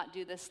to not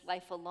do this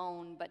life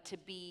alone, but to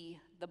be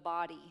the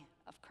body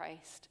of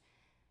Christ.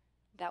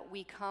 That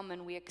we come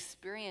and we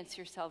experience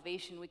your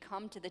salvation. We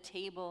come to the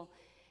table,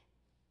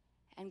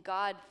 and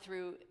God,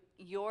 through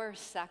your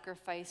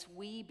sacrifice,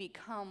 we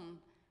become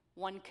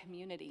one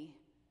community.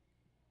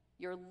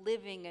 Your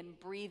living and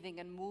breathing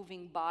and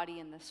moving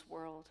body in this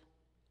world.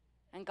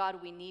 And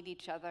God, we need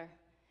each other.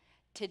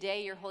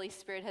 Today, your Holy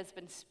Spirit has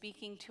been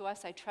speaking to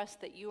us. I trust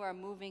that you are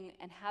moving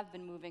and have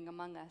been moving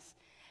among us.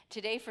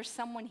 Today, for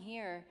someone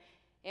here,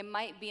 it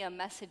might be a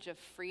message of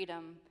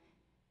freedom,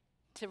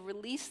 to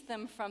release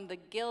them from the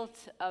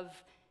guilt of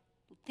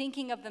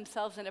thinking of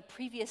themselves in a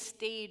previous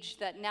stage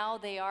that now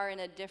they are in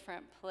a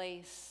different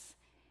place,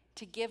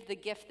 to give the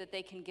gift that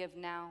they can give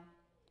now.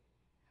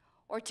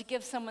 Or to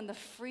give someone the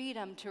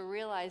freedom to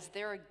realize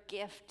their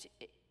gift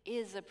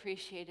is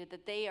appreciated,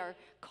 that they are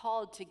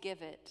called to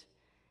give it.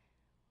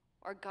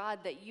 Or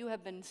God, that you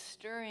have been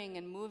stirring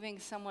and moving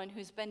someone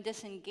who's been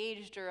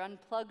disengaged or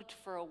unplugged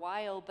for a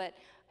while, but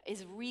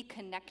is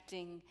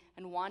reconnecting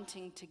and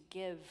wanting to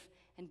give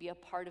and be a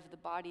part of the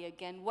body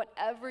again.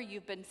 Whatever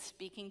you've been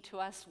speaking to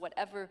us,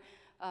 whatever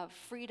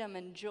freedom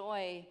and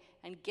joy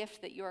and gift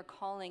that you are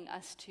calling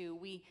us to,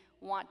 we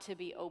want to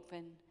be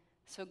open.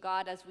 So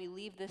God, as we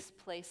leave this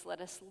place,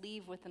 let us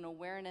leave with an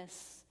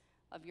awareness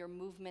of your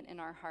movement in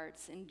our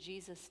hearts. In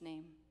Jesus'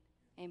 name,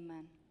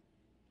 amen.